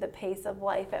reaction to the pace of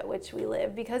life at which we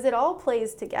live, because it all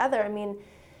plays together. I mean,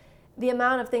 the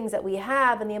amount of things that we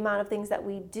have and the amount of things that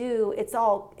we do, it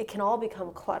can all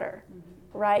become clutter,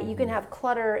 right? You can have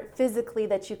clutter physically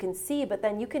that you can see, but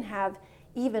then you can have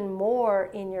even more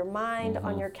in your mind,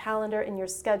 on your calendar, in your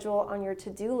schedule, on your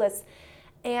to-do list.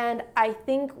 And I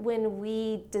think when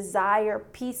we desire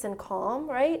peace and calm,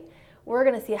 right, we're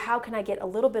going to see, how can I get a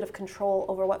little bit of control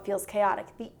over what feels chaotic?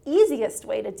 The easiest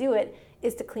way to do it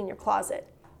is to clean your closet,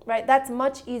 right? That's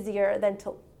much easier than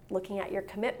to looking at your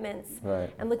commitments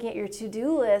Right. and looking at your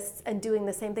to-do lists and doing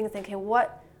the same thing and saying, okay,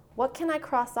 what can I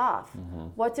cross off?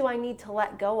 What do I need to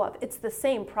let go of? It's the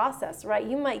same process, right?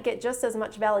 You might get just as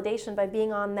much validation by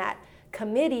being on that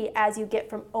committee as you get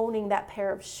from owning that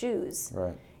pair of shoes.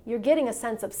 Right. You're getting a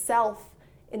sense of self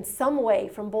in some way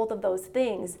from both of those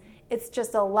things. It's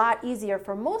just a lot easier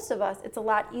for most of us. It's a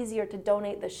lot easier to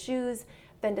donate the shoes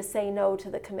than to say no to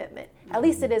the commitment. At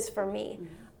least it is for me.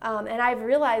 And I've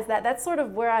realized that that's sort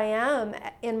of where I am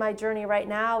in my journey right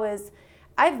now. Is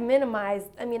I've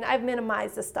minimized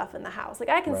the stuff in the house. Like,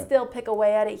 I can Right. still pick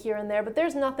away at it here and there, but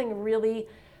there's nothing really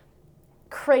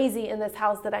crazy in this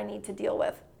house that I need to deal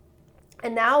with.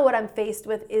 And now what I'm faced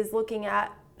with is looking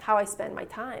at how I spend my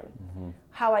time,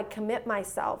 how I commit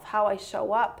myself, how I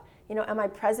show up. You know, am I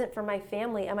present for my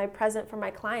family? Am I present for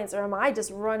my clients? Or am I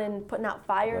just running, putting out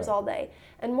fires Right. all day?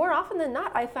 And more often than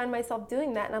not, I find myself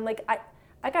doing that. And I'm like,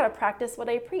 I got to practice what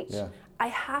I preach. Yeah. I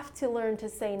have to learn to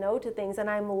say no to things, and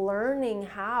I'm learning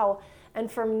how.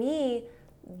 And for me,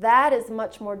 that is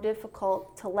much more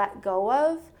difficult to let go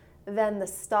of than the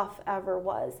stuff ever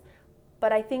was.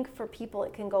 But I think for people,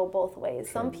 it can go both ways.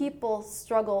 Sure. Some people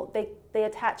struggle, they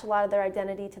attach a lot of their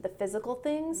identity to the physical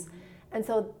things. And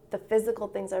so the physical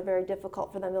things are very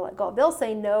difficult for them to let go of. They'll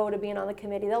say no to being on the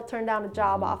committee. They'll turn down a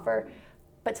job offer,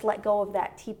 but to let go of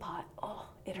that teapot, oh,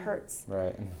 it hurts.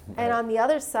 Right. And on the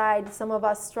other side, some of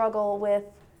us struggle with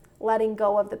letting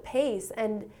go of the pace.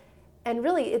 And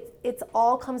really, it's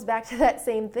all comes back to that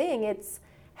same thing. It's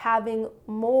having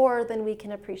more than we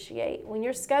can appreciate. When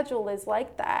your schedule is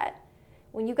like that,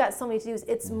 when you've got so many to-dos,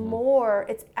 it's more,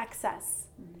 it's excess.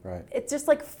 Right. It's just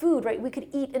like food, right? We could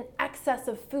eat an excess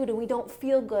of food and we don't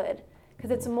feel good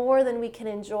because it's more than we can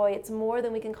enjoy. It's more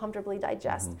than we can comfortably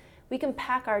digest. We can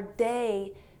pack our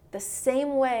day the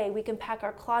same way we can pack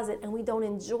our closet, and we don't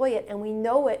enjoy it, and we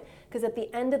know it because at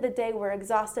the end of the day we're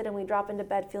exhausted and we drop into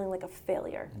bed feeling like a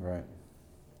failure. Right.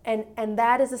 And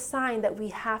that is a sign that we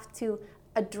have to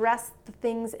address the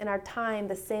things in our time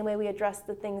the same way we address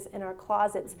the things in our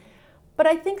closets. But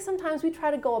I think sometimes we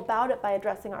try to go about it by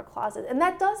addressing our closet, and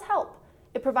that does help.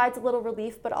 It provides a little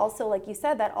relief, but also, like you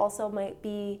said, that also might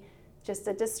be just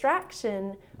a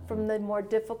distraction from the more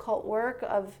difficult work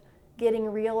of getting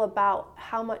real about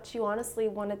how much you honestly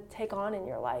want to take on in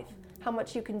your life, how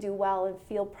much you can do well and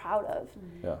feel proud of.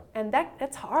 Yeah. And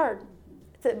that's hard.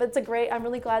 But it's a great, I'm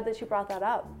really glad that you brought that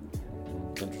up.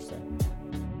 It's interesting.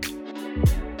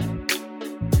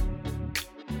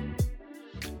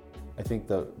 I think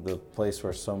the place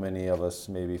where so many of us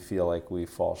maybe feel like we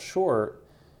fall short,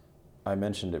 I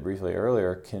mentioned it briefly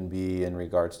earlier, can be in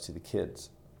regards to the kids.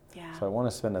 Yeah. So I want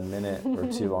to spend a minute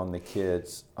or two on the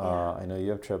kids. I know you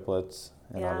have triplets,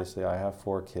 and Yeah. obviously I have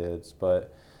 4 kids,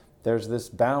 but there's this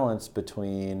balance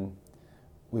between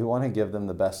we want to give them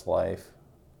the best life.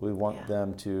 We want Yeah.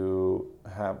 them to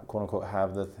have, quote unquote,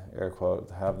 have the, air quote,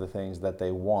 have the things that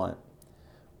they want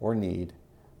or need.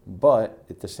 But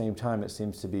at the same time, it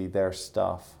seems to be their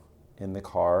stuff in the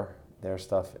car, their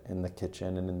stuff in the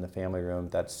kitchen and in the family room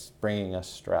that's bringing us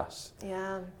stress.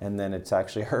 Yeah. And then it's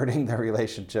actually hurting the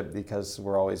relationship because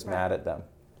we're always mad at them.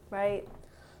 Right.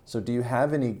 So do you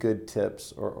have any good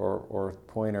tips or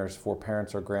pointers for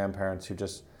parents or grandparents who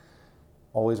just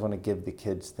always want to give the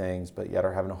kids things, but yet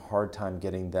are having a hard time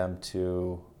getting them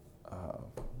to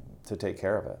take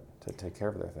care of it, to take care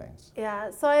of their things.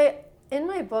 Yeah, so in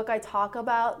my book, I talk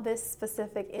about this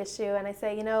specific issue, and I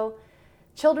say,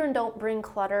 children don't bring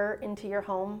clutter into your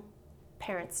home,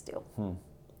 parents do.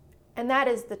 And that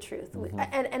is the truth. Mm-hmm.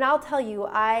 And I'll tell you,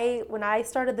 when I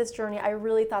started this journey, I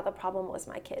really thought the problem was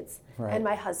my kids and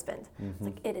my husband. Mm-hmm. It's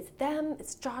like, it is them,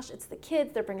 it's Josh, it's the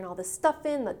kids. They're bringing all this stuff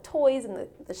in, the toys and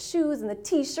the shoes and the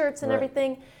T-shirts and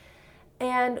everything.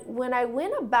 And when I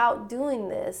went about doing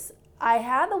this, I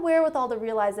had the wherewithal to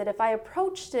realize that if I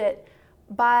approached it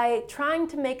by trying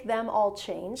to make them all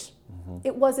change,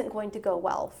 it wasn't going to go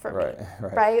well for me,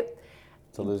 right?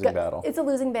 It's a losing battle. It's a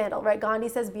losing battle, right? Gandhi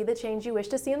says, be the change you wish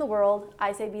to see in the world.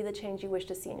 I say, be the change you wish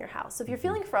to see in your house. So if you're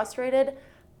feeling frustrated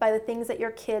by the things that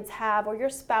your kids have, or your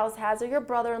spouse has, or your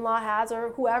brother-in-law has,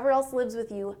 or whoever else lives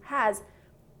with you has,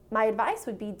 my advice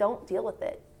would be, don't deal with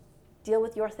it. Deal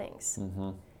with your things.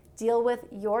 Deal with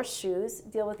your shoes,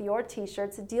 deal with your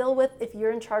T-shirts, deal with, if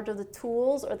you're in charge of the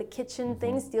tools or the kitchen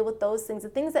things, deal with those things, the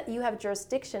things that you have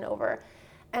jurisdiction over.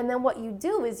 And then what you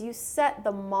do is you set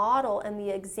the model and the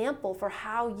example for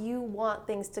how you want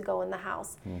things to go in the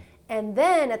house. And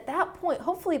then at that point,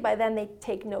 hopefully by then they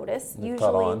take notice.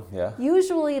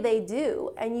 Usually they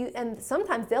do. And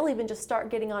sometimes they'll even just start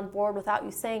getting on board without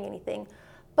you saying anything.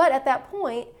 But at that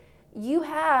point, you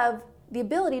have the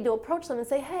ability to approach them and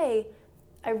say, hey,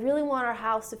 I really want our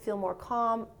house to feel more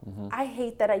calm. I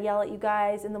hate that I yell at you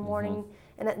guys in the morning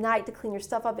and at night to clean your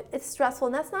stuff up. It's stressful,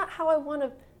 and that's not how I want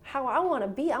to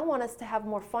be. I want us to have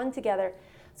more fun together.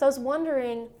 So I was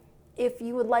wondering if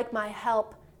you would like my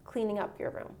help cleaning up your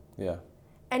room. Yeah.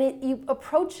 And you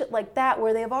approach it like that,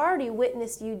 where they've already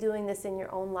witnessed you doing this in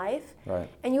your own life. Right.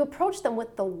 And you approach them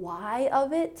with the why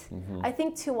of it. I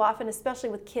think too often, especially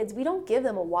with kids, we don't give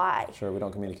them a why. Sure, we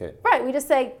don't communicate. Right, we just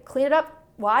say, clean it up.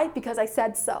 Why? Because I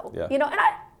said so. Yeah. And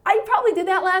I probably did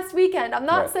that last weekend. I'm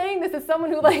not saying this as someone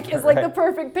who is like the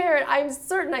perfect parent. I'm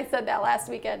certain I said that last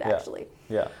weekend, actually.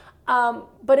 Yeah.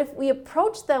 But if we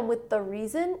approach them with the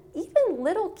reason, even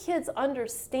little kids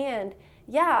understand,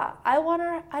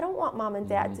 I don't want mom and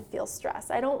dad to feel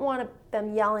stressed. I don't want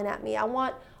them yelling at me. I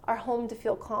want our home to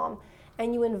feel calm.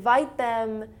 And you invite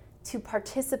them to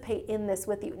participate in this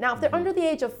with you. Now, if they're under the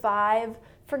age of 5,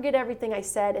 forget everything I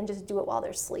said and just do it while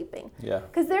they're sleeping. Yeah.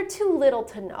 Because they're too little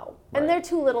to know. And they're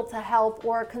too little to help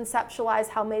or conceptualize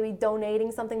how maybe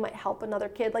donating something might help another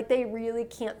kid. Like, they really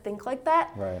can't think like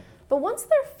that. Right. But once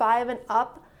they're 5 and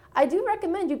up, I do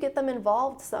recommend you get them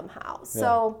involved somehow.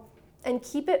 So, and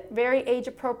keep it very age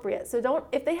appropriate. So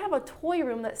if they have a toy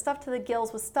room that's stuffed to the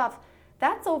gills with stuff,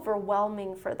 that's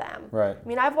overwhelming for them. Right. I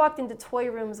mean, I've walked into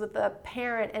toy rooms with a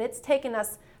parent, and it's taken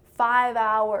us 5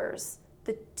 hours,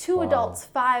 the 2 adults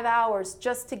 5 hours,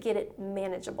 just to get it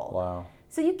manageable. Wow.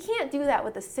 So you can't do that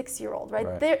with a 6-year-old,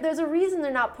 right? There's a reason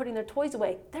they're not putting their toys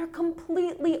away. They're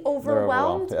completely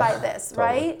overwhelmed by this,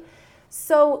 right?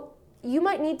 So you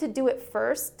might need to do it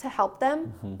first to help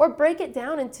them, or break it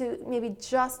down into maybe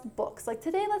just books. Like,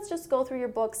 today, let's just go through your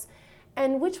books,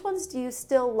 and which ones do you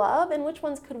still love, and which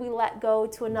ones could we let go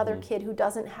to another kid who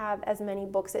doesn't have as many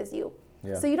books as you?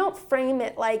 Yeah. So you don't frame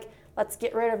it like, let's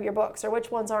get rid of your books, or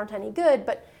which ones aren't any good,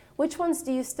 but which ones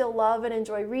do you still love and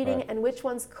enjoy reading, and which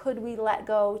ones could we let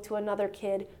go to another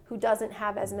kid who doesn't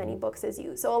have as many books as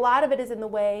you? So a lot of it is in the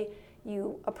way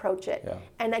you approach it. Yeah.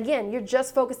 And again, you're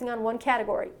just focusing on one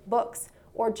category, books,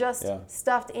 or just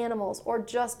stuffed animals, or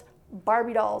just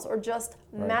Barbie dolls, or just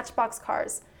Matchbox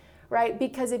cars, right?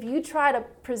 Because if you try to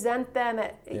present them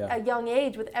at a young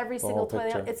age with every single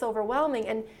toy, it's overwhelming.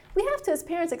 And we have to, as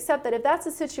parents, accept that if that's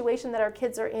a situation that our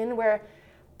kids are in, where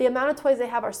the amount of toys they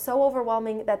have are so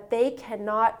overwhelming that they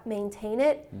cannot maintain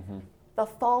it, the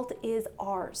fault is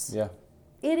ours. Yeah.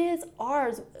 It is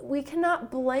ours. We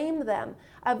cannot blame them.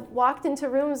 I've walked into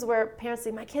rooms where parents say,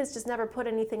 my kids just never put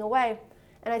anything away.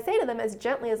 And I say to them as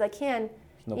gently as I can,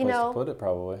 there's no place to put it,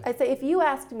 probably. I say, if you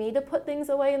asked me to put things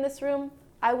away in this room,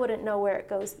 I wouldn't know where it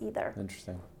goes either.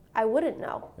 Interesting. I wouldn't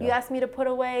know. Yeah. You asked me to put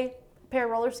away a pair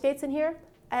of roller skates in here,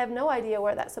 I have no idea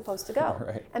where that's supposed to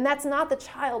go. And that's not the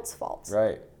child's fault.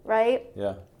 Right?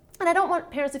 Yeah. And I don't want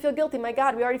parents to feel guilty. My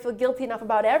God, we already feel guilty enough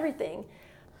about everything.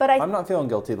 But I'm not feeling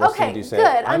guilty listening to you say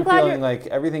good. It. I'm feeling like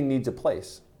everything needs a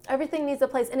place. Everything needs a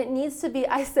place, and it needs to be,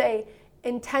 I say,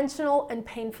 intentional and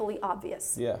painfully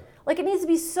obvious. Yeah. Like, it needs to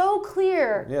be so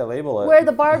clear. Yeah, label it. Where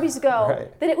the Barbies go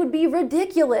that it would be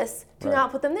ridiculous to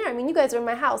not put them there. I mean, you guys are in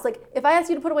my house. Like, if I asked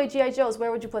you to put away G.I. Joes,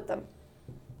 where would you put them?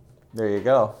 There you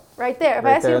go. Right there. If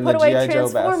I asked you to put away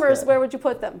Transformers, where would you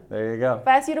put them? There you go. If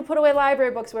I asked you to put away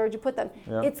library books, where would you put them?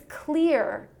 Yep. It's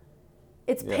clear.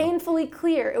 It's painfully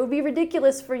clear. It would be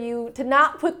ridiculous for you to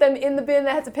not put them in the bin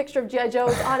that has a picture of G.I.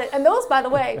 Joes on it. And those, by the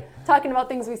way, talking about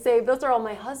things we saved, those are all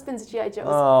my husband's G.I. Joes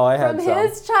from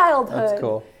his childhood. That's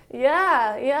cool.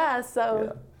 Yeah.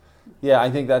 So. Yeah,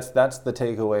 I think that's the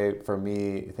takeaway for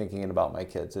me thinking about my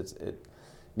kids. It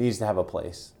needs to have a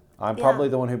place. I'm probably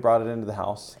the one who brought it into the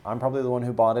house. I'm probably the one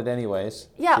who bought it anyways.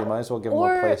 Yeah. So you might as well give them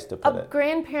a place to put it. Or a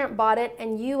grandparent bought it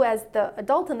and you as the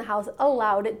adult in the house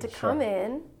allowed it to come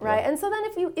in, right? Yeah. And so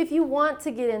then if you want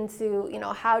to get into,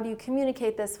 how do you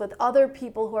communicate this with other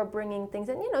people who are bringing things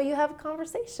in, you have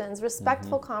conversations,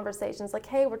 respectful conversations like,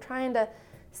 hey, we're trying to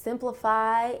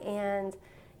simplify and,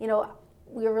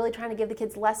 we're really trying to give the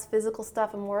kids less physical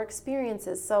stuff and more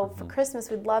experiences. So for Christmas,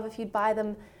 we'd love if you'd buy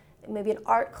them maybe an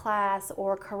art class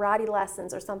or karate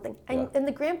lessons or something. And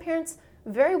the grandparents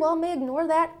very well may ignore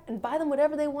that and buy them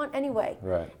whatever they want anyway.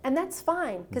 Right. And that's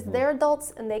fine because they're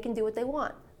adults and they can do what they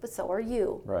want, but so are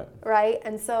you. Right. Right?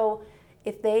 And so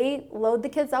if they load the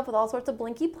kids up with all sorts of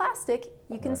blinky plastic,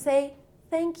 you can say,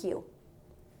 thank you.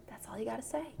 That's all you got to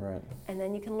say. Right. And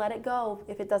then you can let it go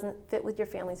if it doesn't fit with your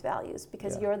family's values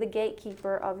because you're the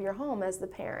gatekeeper of your home as the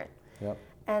parent. Yep.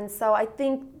 And so I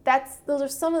think those are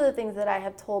some of the things that I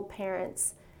have told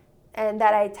parents and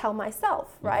that I tell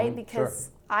myself, right? Because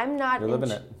I'm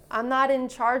not in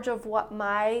charge of what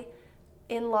my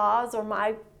in-laws or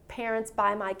my parents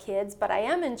buy my kids, but I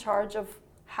am in charge of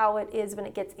how it is when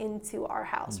it gets into our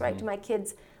house, right? Do my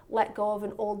kids let go of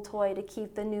an old toy to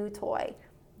keep the new toy?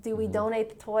 Do we donate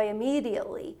the toy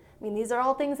immediately? I mean, these are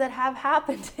all things that have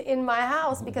happened in my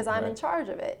house because I'm in charge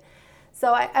of it.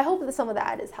 So I hope that some of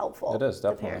that is helpful. It is,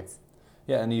 definitely. To parents.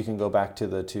 Yeah, and you can go back to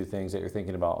the two things that you're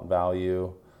thinking about: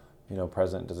 value,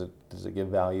 present. Does it give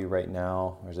value right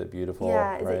now, or is it beautiful?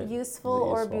 Yeah, is it useful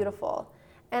or beautiful?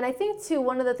 And I think too,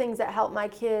 one of the things that helped my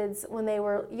kids when they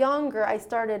were younger, I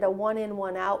started a 1-in,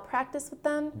 1-out practice with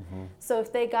them. So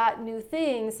if they got new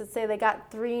things, let's say they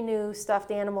got 3 new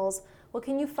stuffed animals, well,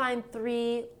 can you find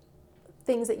 3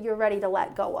 things that you're ready to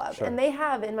let go of? Sure. And they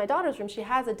have, in my daughter's room, she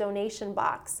has a donation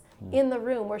box in the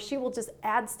room where she will just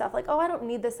add stuff like, oh, I don't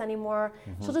need this anymore.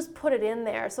 She'll just put it in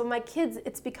there. So my kids,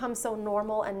 it's become so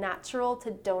normal and natural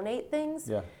to donate things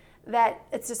that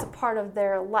it's just a part of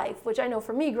their life, which I know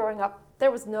for me growing up, there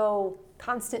was no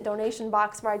constant donation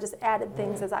box where I just added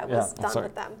things as I was done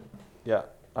with them. Yeah.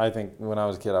 I think when I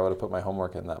was a kid, I would have put my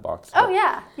homework in that box. Oh,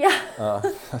 yeah.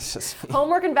 That's just me.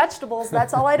 Homework and vegetables,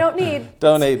 that's all I don't need.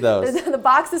 Donate those. The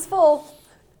box is full.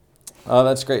 Oh,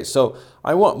 that's great. So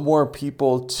I want more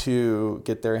people to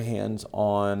get their hands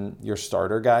on your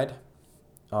starter guide.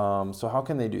 So how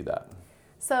can they do that?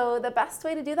 So the best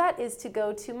way to do that is to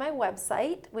go to my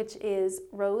website, which is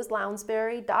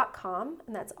roselounsbury.com,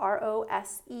 and that's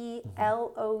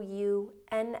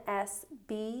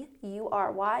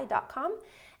ROSELOUNSBURY.com.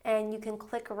 And you can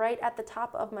click right at the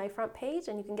top of my front page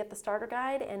and you can get the starter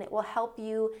guide, and it will help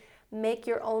you make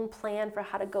your own plan for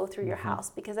how to go through your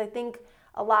house. Because I think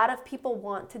a lot of people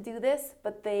want to do this,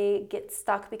 but they get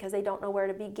stuck because they don't know where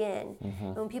to begin.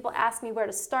 And when people ask me where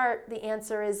to start, the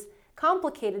answer is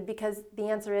complicated because the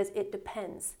answer is it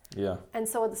depends. Yeah. And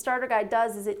so what the starter guide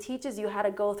does is it teaches you how to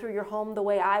go through your home the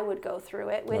way I would go through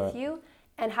it with you,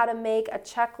 and how to make a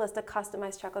checklist, a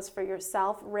customized checklist for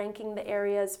yourself, ranking the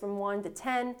areas from 1 to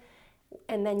 10,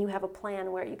 and then you have a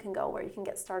plan where you can go, where you can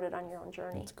get started on your own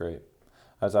journey. That's great.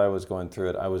 As I was going through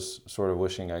it, I was sort of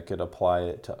wishing I could apply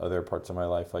it to other parts of my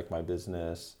life, like my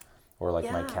business or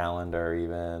like my calendar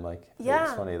even.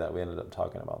 It's funny that we ended up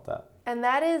talking about that. And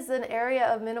that is an area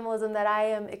of minimalism that I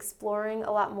am exploring a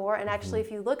lot more. And actually,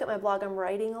 if you look at my blog, I'm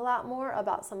writing a lot more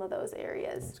about some of those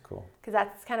areas. That's cool. Because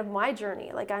that's kind of my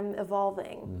journey. Like I'm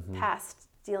evolving past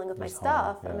dealing with my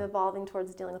stuff. I'm evolving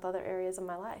towards dealing with other areas of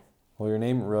my life. Well, your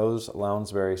name, Rose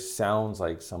Lounsbury, sounds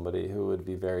like somebody who would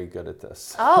be very good at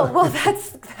this. Oh, well,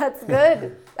 that's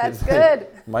good. That's good.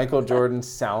 Michael Jordan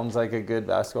sounds like a good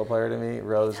basketball player to me.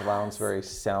 Rose Lounsbury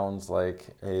sounds like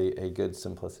a good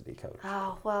simplicity coach.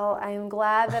 Oh, well, I am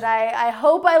glad that I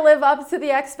hope I live up to the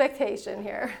expectation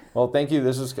here. Well, thank you.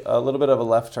 This is a little bit of a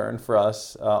left turn for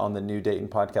us on the New Dayton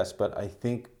podcast, but I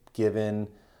think given,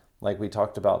 like we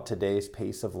talked about, today's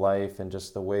pace of life and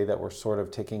just the way that we're sort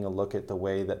of taking a look at the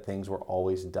way that things were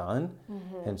always done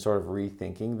and sort of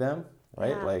rethinking them,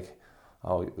 right? Yeah. Like,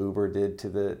 Uber did to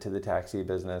the taxi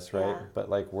business, right? Yeah. But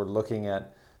like we're looking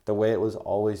at the way it was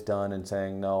always done and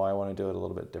saying, no, I want to do it a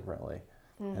little bit differently.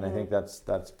 And I think that's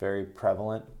very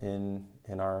prevalent in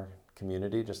our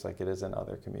community, just like it is in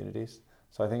other communities.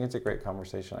 So I think it's a great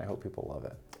conversation. I hope people love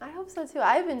it. I hope so too.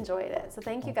 I've enjoyed it. So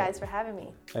thank you guys for having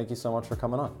me. Thank you so much for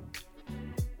coming on.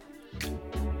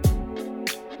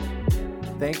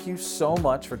 Thank you so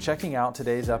much for checking out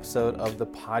today's episode of the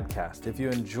podcast. If you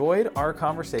enjoyed our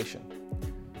conversation,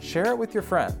 share it with your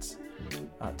friends.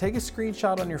 Take a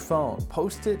screenshot on your phone,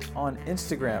 post it on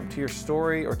Instagram to your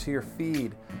story or to your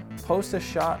feed, post a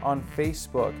shot on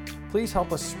Facebook. Please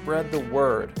help us spread the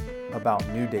word about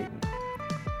New Dayton.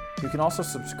 You can also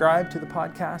subscribe to the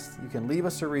podcast. You can leave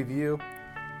us a review.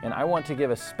 And I want to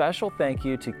give a special thank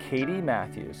you to Katie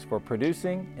Matthews for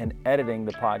producing and editing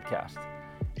the podcast.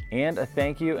 And a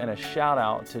thank you and a shout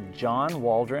out to John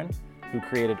Waldron, who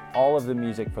created all of the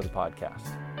music for the podcast.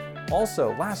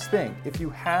 Also, last thing, if you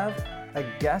have a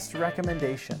guest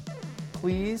recommendation,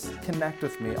 please connect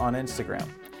with me on Instagram,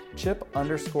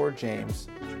 chip_James,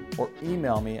 or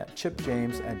email me at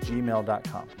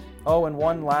chipjames@gmail.com. Oh, and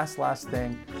one last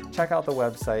thing, check out the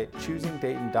website,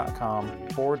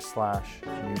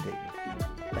 choosingdayton.com/New Dayton.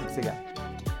 Thanks again.